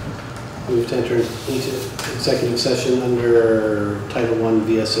 I'll move to enter into executive session under Title I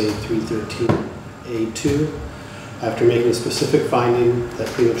VSA 313A2 after making a specific finding that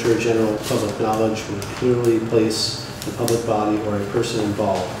premature general public knowledge would clearly place the public body or a person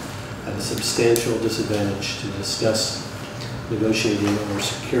involved at a substantial disadvantage to discuss negotiating or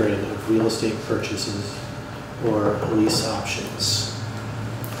securing of real estate purchases or lease options.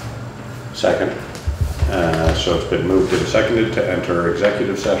 Second. So it's been moved and seconded to enter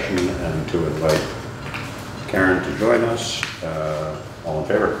executive session and to invite Karen to join us. All in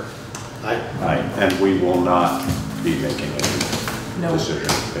favor? Aye. Aye. And we will not be making any No. decision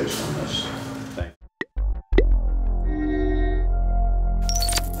based on this.